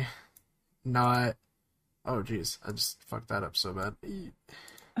absolutely not. Oh jeez, I just fucked that up so bad.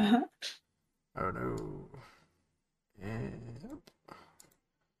 Uh-huh. Oh no. Yep.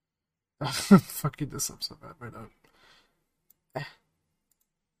 Fucking this up so bad right now.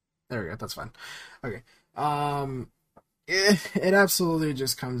 There we go. That's fine. Okay. Um. It absolutely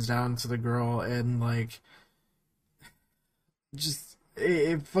just comes down to the girl and like just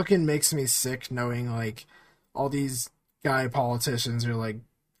it fucking makes me sick knowing like all these guy politicians are like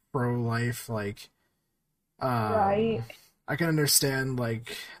pro life like um Right. I can understand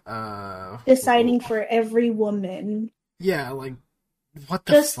like Deciding for every woman. yeah, like what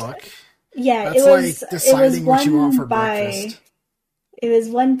the Just fuck, yeah, that's like it was deciding what you want won for by breakfast. it was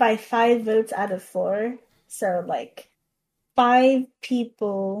won by 5 votes out of 4. So like 5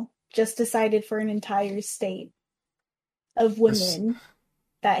 people just decided for an entire state of This women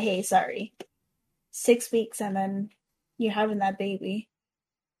that hey, sorry, 6 weeks and then you're having that baby.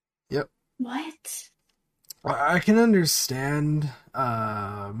 yep, What? I can understand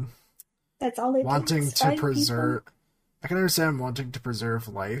That's all it wanting takes? to 5 people? preserve I can understand wanting to preserve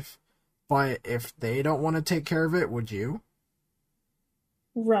life, but if they don't want to take care of it, would you?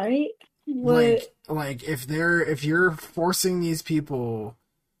 Right? What? Like if you're forcing these people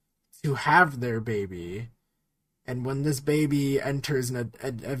to have their baby, and when this baby enters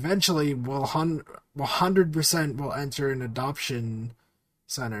eventually will 100% will enter an adoption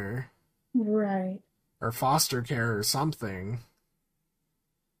center Right. or foster care or something,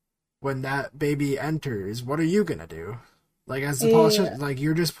 when that baby enters, what are you gonna do? Like as the Eh, politician, like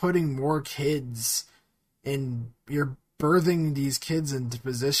you're just putting more kids in, you're birthing these kids into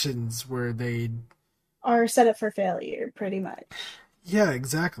positions where they, are set up for failure, pretty much. yeah,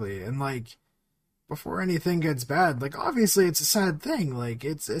 exactly. And like before anything gets bad, like obviously it's a sad thing. Like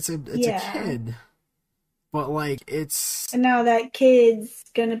it's a Yeah. kid, but like it's And now that kid's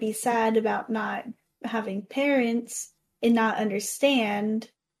gonna be sad about not having parents and not understand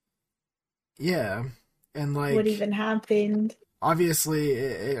yeah, and what like even happened. obviously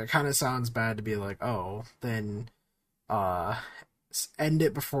it kind of sounds bad to be like, oh, then uh end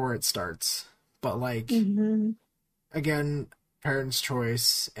it before it starts. But like Hmm. again, parents'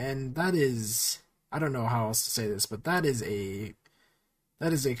 choice, and that is, I don't know how else to say this, but that is a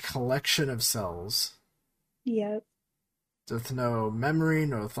collection of cells Yep. with no memory,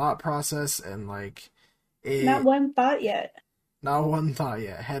 no thought process, and like Not it, one thought yet. not one thought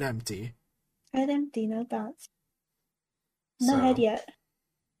yet, head empty. Head empty, no thoughts. No head So yet.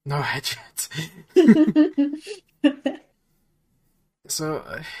 no head yet. So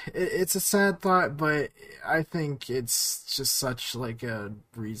it's a sad thought, but I think it's just such like a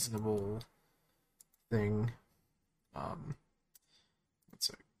reasonable thing. Um,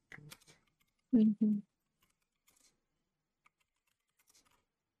 it's Hmm.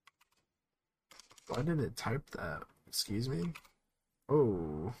 why did it type that? Excuse me.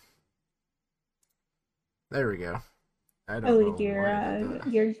 Oh, there we go. I don't Oh, know why it did that.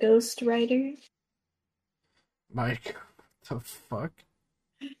 your ghost writer? Mike, what the fuck?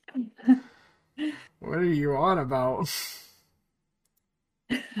 What are you on about?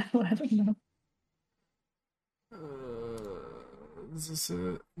 I don't know. Is this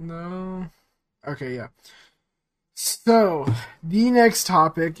it? No. Okay, yeah. So, the next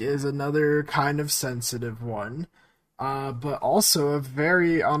topic is another kind of sensitive one, but also a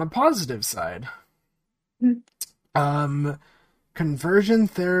very on a positive side. Um, Conversion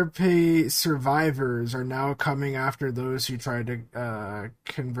therapy survivors are now coming after those who tried to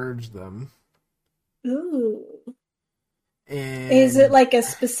converge them. Ooh. Is it And like a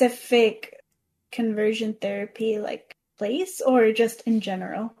specific conversion therapy like place or just in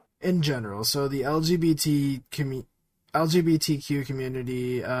general? in general, so the LGBTQ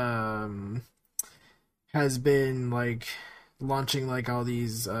community has been like launching like all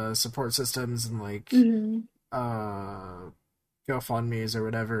these support systems and like Hmm. uh GoFundMe's or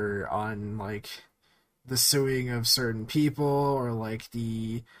whatever on like the suing of certain people or like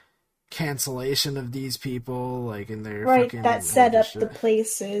the cancellation of these people like in their Right, that fucking set holy up the shit.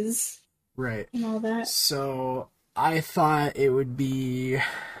 places Right. and all that. So I thought it would be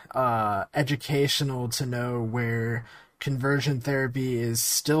educational to know where conversion therapy is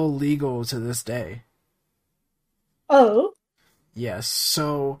still legal to this day. Oh. Yes.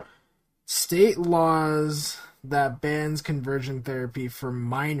 So state laws that bans conversion therapy for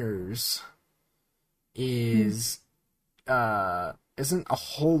minors Hmm. is isn't a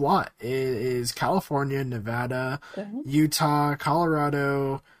whole lot. It is California, Nevada, Okay. Utah,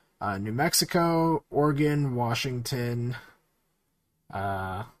 Colorado, New Mexico, Oregon, Washington,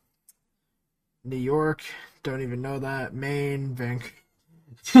 uh, New York. Don't even know that. Maine, Vancouver,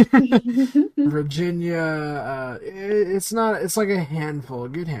 Virginia. It's not. It's like a handful, a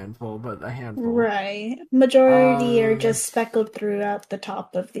good handful, but a handful. Right. Majority are Um, just speckled throughout the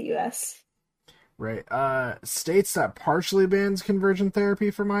top of the US. right. States that partially bans conversion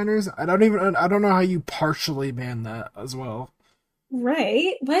therapy for minors. I don't know how you partially ban that as well.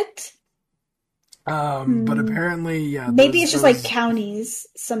 Right? What? But Hmm. apparently, yeah, Maybe it's just like those, counties,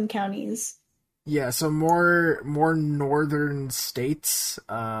 some counties. yeah. So more northern states,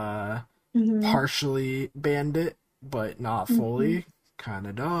 Hmm. partially banned it, but not Hmm. fully. Kind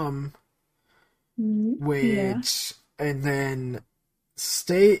of dumb. Hmm. Yeah. Which, and then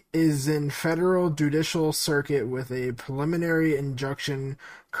state is in federal judicial circuit with a preliminary injunction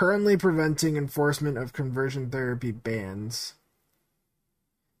currently preventing enforcement of conversion therapy bans.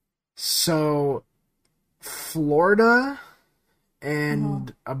 So Florida Uh-huh.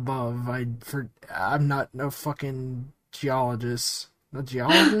 and above, I'm not no fucking geologist, no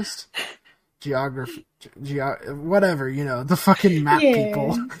geologist, geographer, whatever, the fucking map Yeah,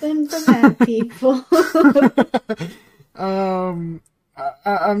 people. the mad people. um,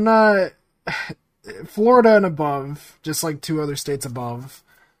 I'm not Florida and above, just like two other states above,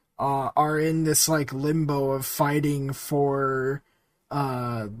 are in this like limbo of fighting for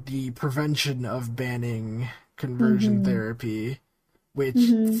the prevention of banning conversion Hmm. therapy,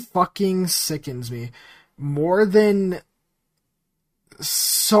 which Hmm. fucking sickens me. More than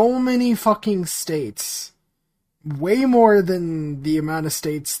so many fucking states, way more than the amount of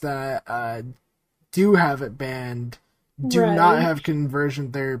states that do have it banned, do not Right. have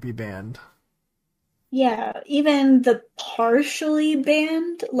conversion therapy banned. Yeah, even the partially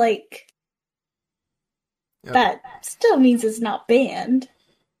banned, like Yep. that still means it's not banned.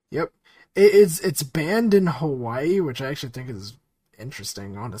 Yep. It's banned in Hawaii, which I actually think is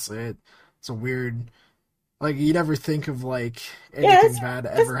interesting, honestly. It's a weird, like you never think of like Yeah, anything bad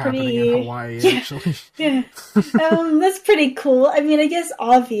that's ever happening in pretty. Hawaii Yeah, actually. yeah. That's pretty cool. I mean, I guess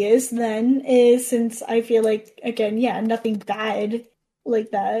obvious then is since I feel like again, yeah, nothing bad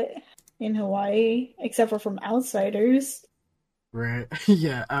like that in Hawaii except for from outsiders. Right.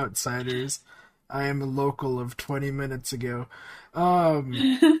 Yeah, outsiders. I am a local of 20 minutes ago. Um,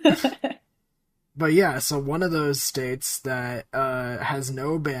 but yeah, so one of those states that has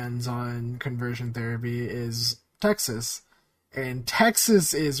no bans on conversion therapy is Texas. And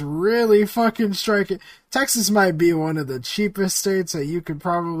Texas is really fucking striking. Texas might be one of the cheapest states that you could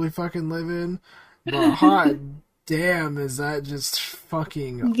probably fucking live in, but hot damn, is that just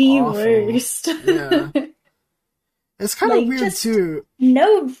fucking The awful. worst. Yeah. It's kind of Like, weird just too.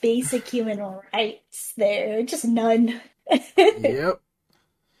 no basic human rights there. Just none. Yep.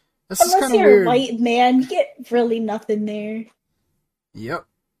 This is Unless kind of you're a weird. white man, you get really nothing there. Yep.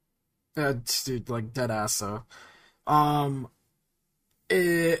 Dude, like dead ass though. Um,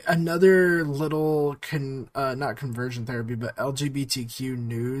 another little not conversion therapy, but LGBTQ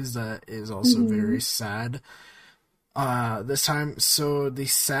news that is also Hmm. very sad. This time, so the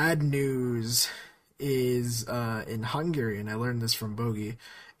sad news is in Hungary, and I learned this from Bogey.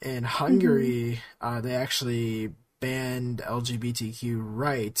 In Hmm. Hungary, they actually banned LGBTQ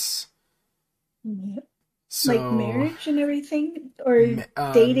rights. Like So, marriage and everything? Or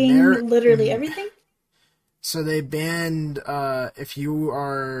mar- dating, literally everything? So they banned if you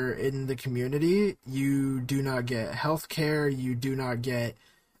are in the community, you do not get health care, you do not get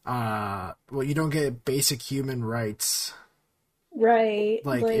well, you don't get basic human rights. Right.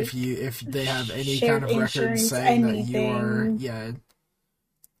 Like Like if they have any kind shared of record insurance, saying that you are, anything. yeah,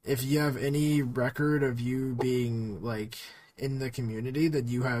 if you have any record of you being like in the community, then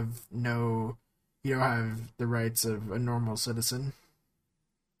you don't have the rights of a normal citizen.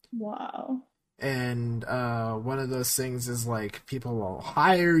 Wow. And one of those things is like people will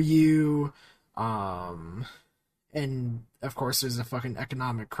hire you, um, and of course there's a fucking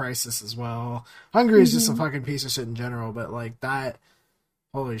economic crisis as well. Hungary is just a Hmm. fucking piece of shit in general, but like that,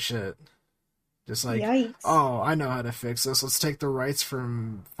 holy shit, just like, Yikes. oh, I know how to fix this. Let's take the rights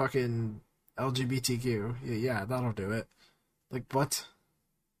from fucking LGBTQ. Yeah, that'll do it. Like what?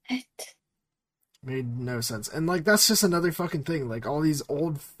 What? Made no sense. And like that's just another fucking thing. Like all these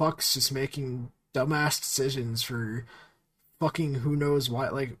old fucks just making dumbass decisions for fucking who knows why.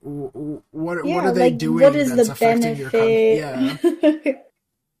 Like what Yeah, are they like what doing is the that's affecting your country? benefit?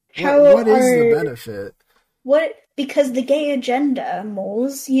 Yeah. How What is the are benefit? what because the gay agenda,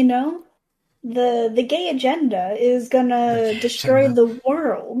 moles, you know? The gay agenda is The gonna gay destroy agenda. the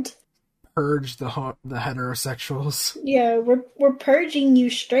world. Purge the heterosexuals. Yeah, we're purging you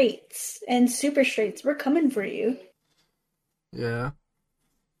straights and super straights. We're coming for you. Yeah.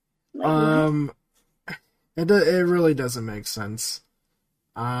 Like what? Um it really doesn't make sense.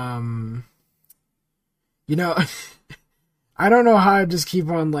 Um you know I don't know how I just keep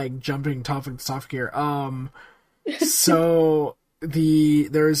on like jumping topic to topic here. So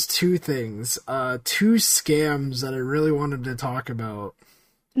there's two things, two scams that I really wanted to talk about.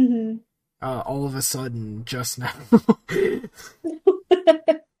 Hmm. All of a sudden, just now.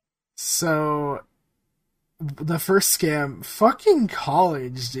 So the first scam, fucking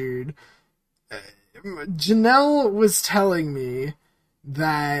college, dude. Janelle was telling me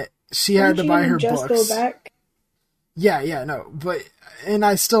that she had Weren't to you buy gonna her just go books. back? Yeah, no, but and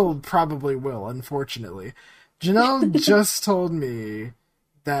I still probably will, unfortunately. Janelle just told me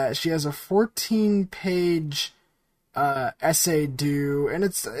that she has a 14-page essay due, and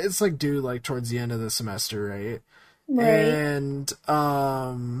it's like due like towards the end of the semester, right? Right.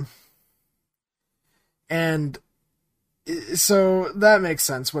 And so that makes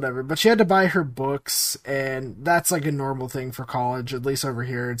sense, whatever. But she had to buy her books, and that's like a normal thing for college. At least over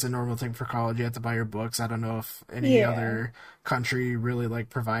here, it's a normal thing for college. You have to buy your books. I don't know if any Yeah. other country really like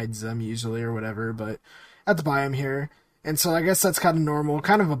provides them usually or whatever, but I have to buy them here. And so I guess that's kind of normal,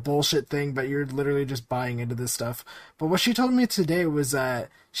 kind of a bullshit thing, but you're literally just buying into this stuff. But what she told me today was that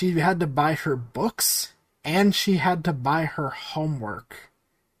she had to buy her books and she had to buy her homework.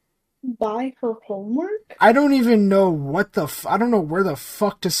 Buy her homework? I don't even know I don't know where the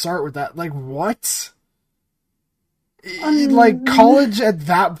fuck to start with that. Like, what? Like, Um, college at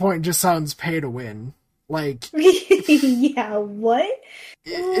that point just sounds pay to win. Like, yeah, what?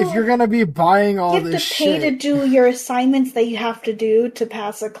 if Well, you're gonna be buying you all have this to pay to shit, do your assignments that you have to do to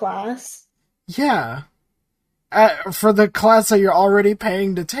pass a class. yeah. For the class that you're already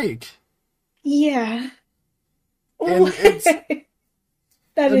paying to take. Yeah. And it's,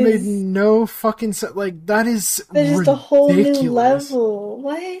 That it made is no fucking sense. Like, that is that's just a whole new ridiculous. level.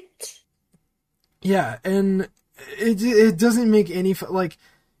 What? Yeah, and it doesn't make any, like,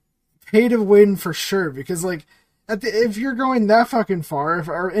 pay to win for sure because like if you're going that fucking far, if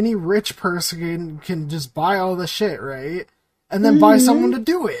or any rich person can just buy all the shit, right, and then buy someone Mm-hmm.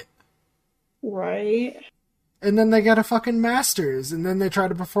 to do it, Right. And then they get a fucking master's, and then they try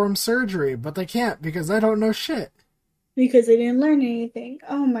to perform surgery, but they can't because they don't know shit. Because they didn't learn anything.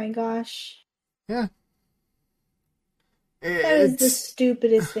 Oh my gosh. Yeah. That is the It's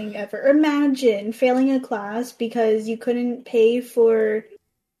stupidest thing ever. Imagine failing a class because you couldn't pay for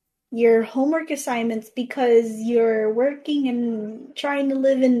your homework assignments because you're working and trying to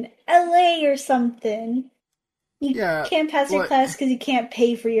live in LA or something. You yeah, can't pass your like class because you can't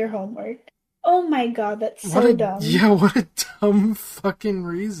pay for your homework. Oh my god, that's what so a dumb. yeah, what a dumb fucking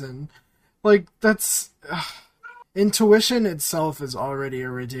reason. Like that's intuition itself is already a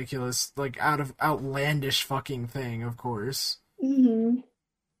ridiculous, like outlandish fucking thing, of course. Hmm.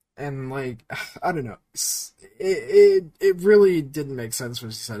 And like I don't know, it really didn't make sense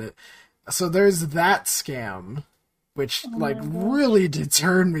when she said it. So there's that scam, which Oh like my gosh. really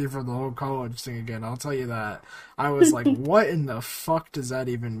deterred me from the whole college thing again. I'll tell you that. I was like, what in the fuck does that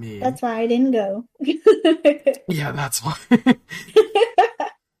even mean? That's why I didn't go. Yeah, that's why.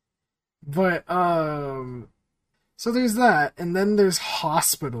 But so there's that, and then there's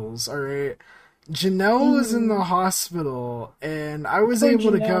hospitals. All right, Janelle was in the Hmm. hospital, and I was Poor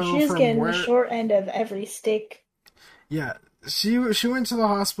able to Janelle. go She is from getting the where. short end of every stick. Yeah, she went to the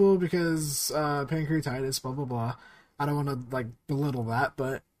hospital because pancreatitis. Blah blah blah. I don't want to like belittle that,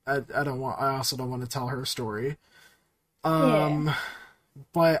 but I don't want. I also don't want to tell her story. Yeah. Um,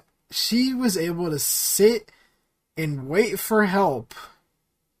 but she was able to sit and wait for help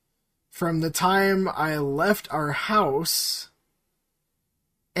from the time I left our house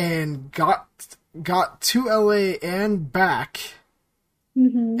and got to LA and back,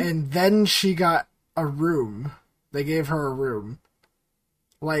 Hmm. and then she got a room. They gave her a room.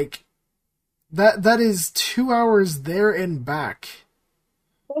 Like that is 2 hours there and back.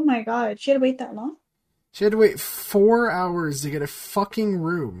 Oh my god, she had to wait that long? She had to wait 4 hours to get a fucking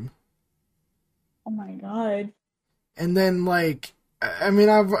room. Oh my god. And then like I mean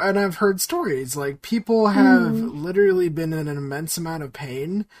I've heard stories like people have Hmm. literally been in an immense amount of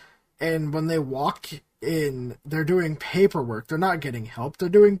pain, and when they walk in they're doing paperwork. They're not getting help. They're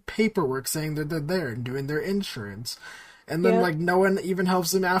doing paperwork saying that they're there and doing their insurance. And then like Yep. no one even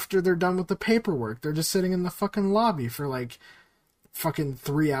helps them after they're done with the paperwork. They're just sitting in the fucking lobby for like fucking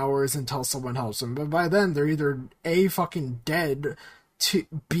 3 hours until someone helps them. But by then they're either A fucking dead, to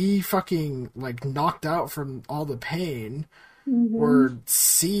B fucking like knocked out from all the pain, Hmm. or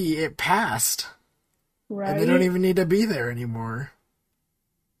C it passed and they don't Right. even need to be there anymore.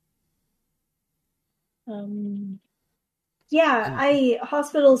 Um, yeah, And I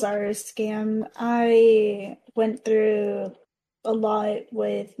hospitals are a scam. I went through a lot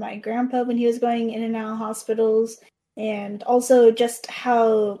with my grandpa when he was going in and out of hospitals, and also just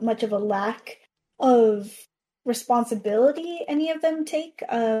how much of a lack of responsibility any of them take.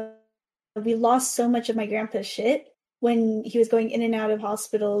 We lost so much of my grandpa's shit when he was going in and out of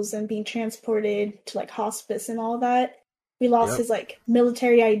hospitals and being transported to like hospice and all that. We lost yep. his like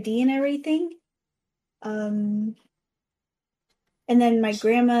military ID and everything. Um, and then my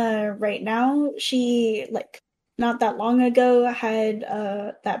grandma right now, she like not that long ago had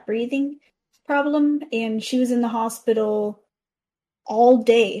that breathing problem and she was in the hospital all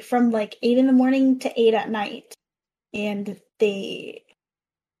day from like 8 in the morning to 8 at night and they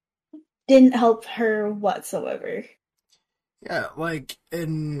didn't help her whatsoever. Yeah, like,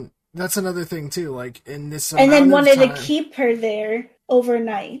 and that's another thing too. Like, in this And then amount of wanted to time, keep her there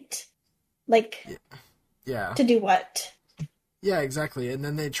overnight. Like yeah, to do what? yeah, exactly. And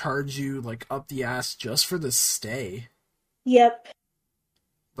then they charge you like up the ass just for the stay. Yep.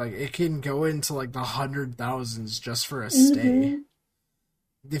 Like, it can go into like the hundred thousands just for a stay. Mhm.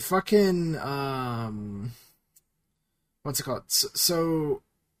 The fucking what's it called? So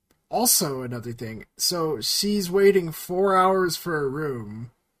also another thing. So she's waiting 4 hours for a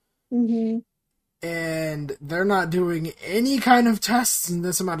room, Mhm. and they're not doing any kind of tests in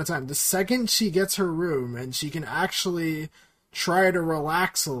this amount of time. The second she gets her room and she can actually try to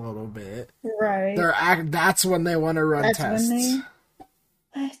relax a little bit, Right. that's when they want to run That's when tests. they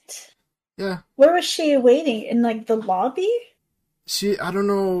what? Yeah. Where was she waiting? In like the lobby? I don't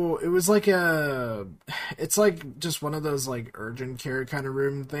know, it was like it's like just one of those like urgent care kind of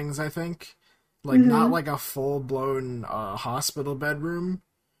room things, I think. Like not Mm-hmm. like a full blown hospital bedroom,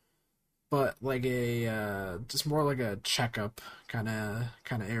 but like a just more like a checkup kind of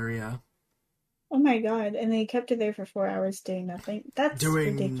area. Oh my god. And they kept her there for 4 hours doing nothing. That's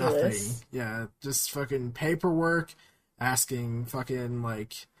Doing nothing. ridiculous. Yeah, just fucking paperwork, asking fucking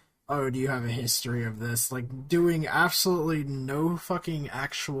like, oh, do you have a history of this? Like doing absolutely no fucking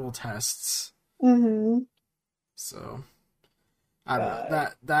actual tests. Mm-hmm. So I don't know,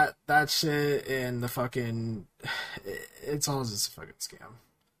 God. that shit and the fucking, it's all just a fucking scam.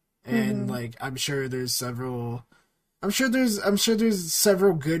 And Hmm. like, I'm sure there's several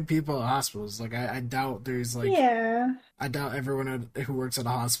good people at hospitals. Like, I doubt there's like, Yeah. I doubt everyone who works at a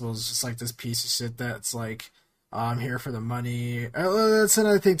hospital is just like this piece of shit that's like, oh, I'm here for the money. That's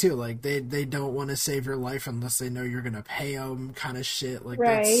another thing too. Like, they don't want to save your life unless they know you're gonna pay them, kind of shit. Like,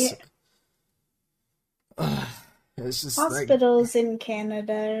 that's, Right. uh, it's just like, Hospitals in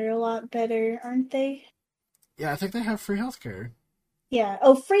Canada are a lot better, aren't they? yeah, I think they have free healthcare. Yeah.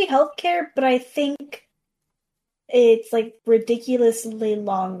 Oh, free healthcare, but I think it's like ridiculously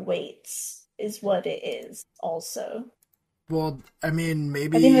long waits is what it is also. Well, I mean, I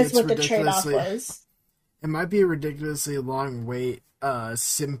think maybe that's it's what the trade-off ridiculously. was. It might be a ridiculously long wait.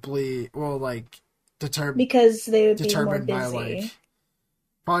 Simply, well, like Because they would be more determined by like busy.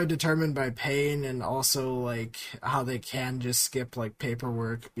 probably determined by pain and also like how they can just skip like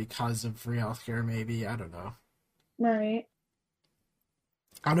paperwork because of free healthcare. Maybe I don't know. Right.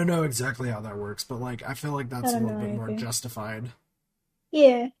 I don't know exactly how that works, but like I feel like I that's a don't little know bit more either. justified.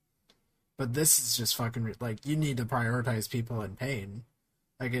 Yeah, But this is just fucking like you need to prioritize people in pain.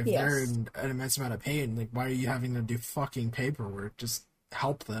 Like if they're yes. in an immense amount of pain, like why are you having to do fucking paperwork? Just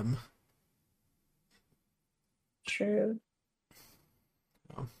help them. True.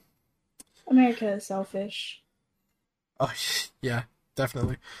 Oh, America is selfish. oh yeah,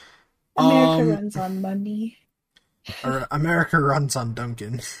 definitely. America Um, runs on money. or America runs on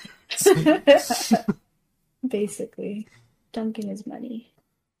Duncan. Basically. Duncan is money.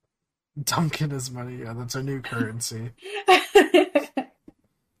 Duncan is money. Yeah, that's our new currency.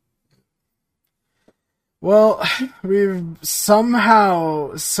 Well, we've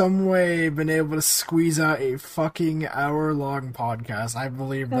somehow, some way been able to squeeze out a fucking hour-long podcast. I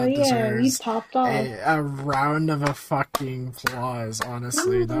believe Oh that yeah, we deserves popped off. a round of a fucking applause,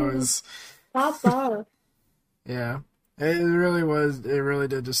 honestly. That Ooh, was, popped off. yeah. It really was, it really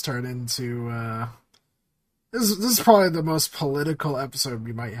did just turn into, this is probably the most political episode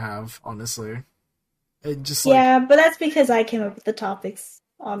we might have, honestly. It just like, Yeah, but that's because I came up with the topics,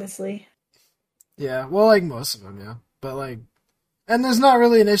 honestly. yeah, well, like most of them, yeah. But like, and there's not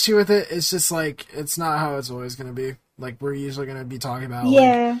really an issue with it. It's just like it's not how it's always gonna be. Like we're usually gonna be talking about like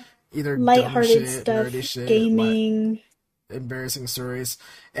Yeah, either dumb lighthearted shit, stuff, nerdy shit, like gaming. embarrassing stories.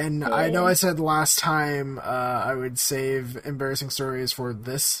 And I know Yeah. I said last time I would save embarrassing stories for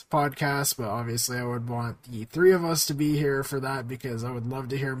this podcast, but obviously I would want the three of us to be here for that because I would love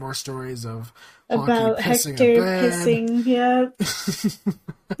to hear more stories of Honky About pissing a Hector bed. pissing, yeah.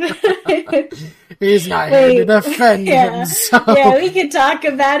 He's not here to Wait, defend yeah. himself. Yeah, we can talk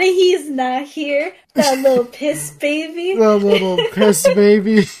about it. He's not here. That little piss baby. The little piss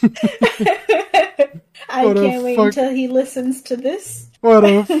baby. I What a can't wait fuck. until he listens to this. What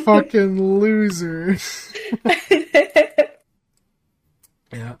a fucking loser.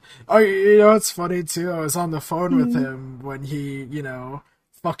 Yeah. Oh, you know what's funny too? I was on the phone with Hmm. him when he,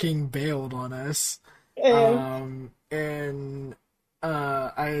 fucking bailed on us. Yeah. And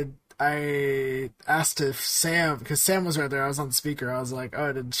I asked if Sam, because Sam was right there. I was on the speaker. I was like,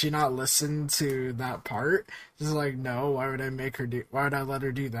 "Oh, did she not listen to that part?" She's like, "No. Why would I make her do? Why would I let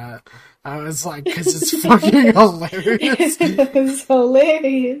her do that?" I was like, "Cause it's fucking hilarious." It was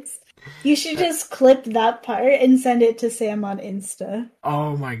hilarious. You should just clip that part and send it to Sam on Insta.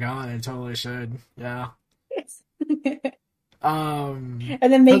 Oh my god, I totally should. Yeah. And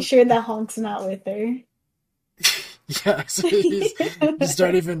then make But sure that Honk's not with her. yeah, so he's just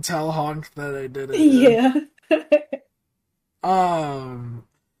don't even tell Honk that I did it. Yeah. Yeah. Um,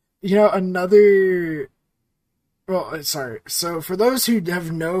 another. Well, sorry. So for those who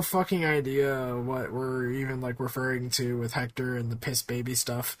have no fucking idea what we're even like referring to with Hector and the piss baby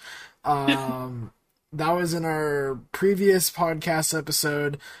stuff, that was in our previous podcast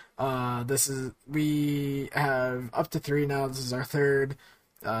episode. We have up to three now. This is our third.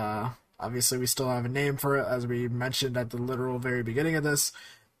 Obviously we still have a name for it, as we mentioned at the literal very beginning of this.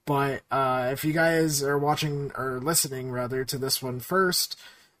 But if you guys are watching or listening rather to this one first,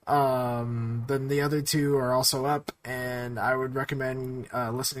 then the other two are also up, and I would recommend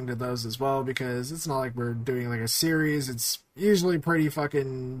listening to those as well, because it's not like we're doing like a series. It's usually pretty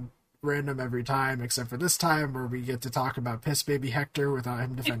fucking random every time, except for this time where we get to talk about piss baby Hector without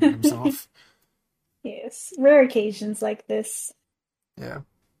him defending himself. Yes. Rare occasions like this. Yeah.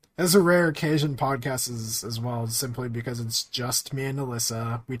 It's a rare occasion podcast as well, simply because it's just me and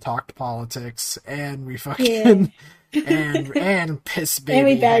Alyssa. We talked politics and we Yeah. fucking and piss And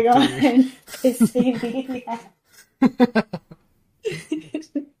we baby bag Hector. on piss baby. Yeah.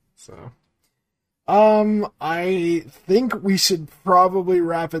 So I think we should probably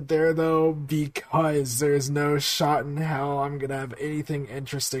wrap it there though, because there's no shot in hell I'm gonna have anything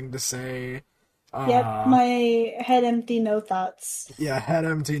interesting to say. Yep, Uh, my head empty, no thoughts. yeah, head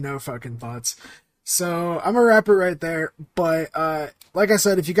empty, no fucking thoughts. So I'm gonna wrap it right there. But like I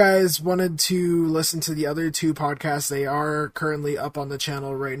said, if you guys wanted to listen to the other two podcasts, they are currently up on the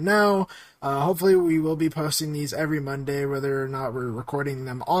channel right now. Hopefully, we will be posting these every Monday, whether or not we're recording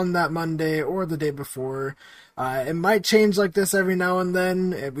them on that Monday or the day before. It might change like this every now and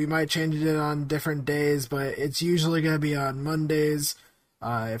then. We might change it on different days, but it's usually going to be on Mondays.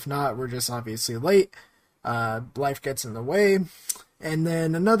 If not, we're just obviously late. Life gets in the way. And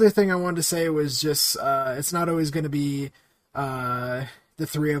then another thing I wanted to say was just it's not always going to be the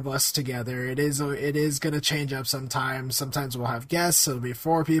three of us together. It is going to change up sometimes. Sometimes we'll have guests. It'll be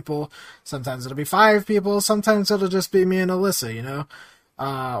 4 people. Sometimes it'll be 5 people. Sometimes it'll just be me and Alyssa,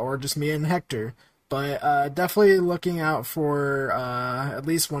 or just me and Hector. But definitely looking out for at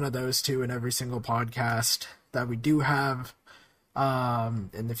least one of those two in every single podcast that we do have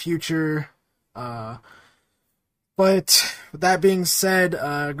in the future. But with that being said, go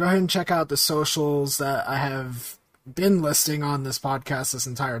ahead and check out the socials that I have been listing on this podcast this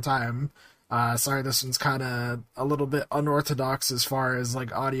entire time. Sorry, this one's kind of a little bit unorthodox as far as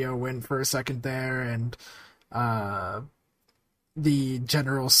like audio went for a second there, and the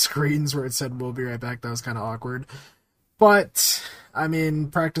general screens where it said "we'll be right back." That was kind of awkward. But I mean,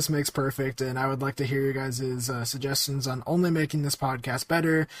 practice makes perfect, and I would like to hear your guys' suggestions on only making this podcast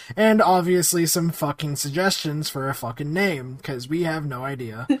better, and obviously some fucking suggestions for a fucking name, because we have no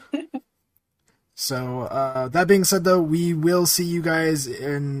idea. So, that being said, though, we will see you guys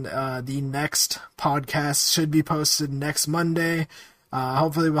in the next podcast. Should be posted next Monday.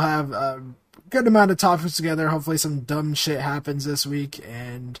 Hopefully we'll have a good amount of topics together. Hopefully some dumb shit happens this week,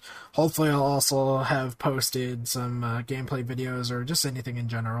 and hopefully I'll also have posted some gameplay videos or just anything in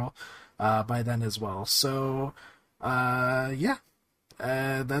general by then as well. So, yeah,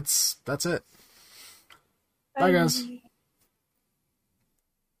 that's it. Bye, guys.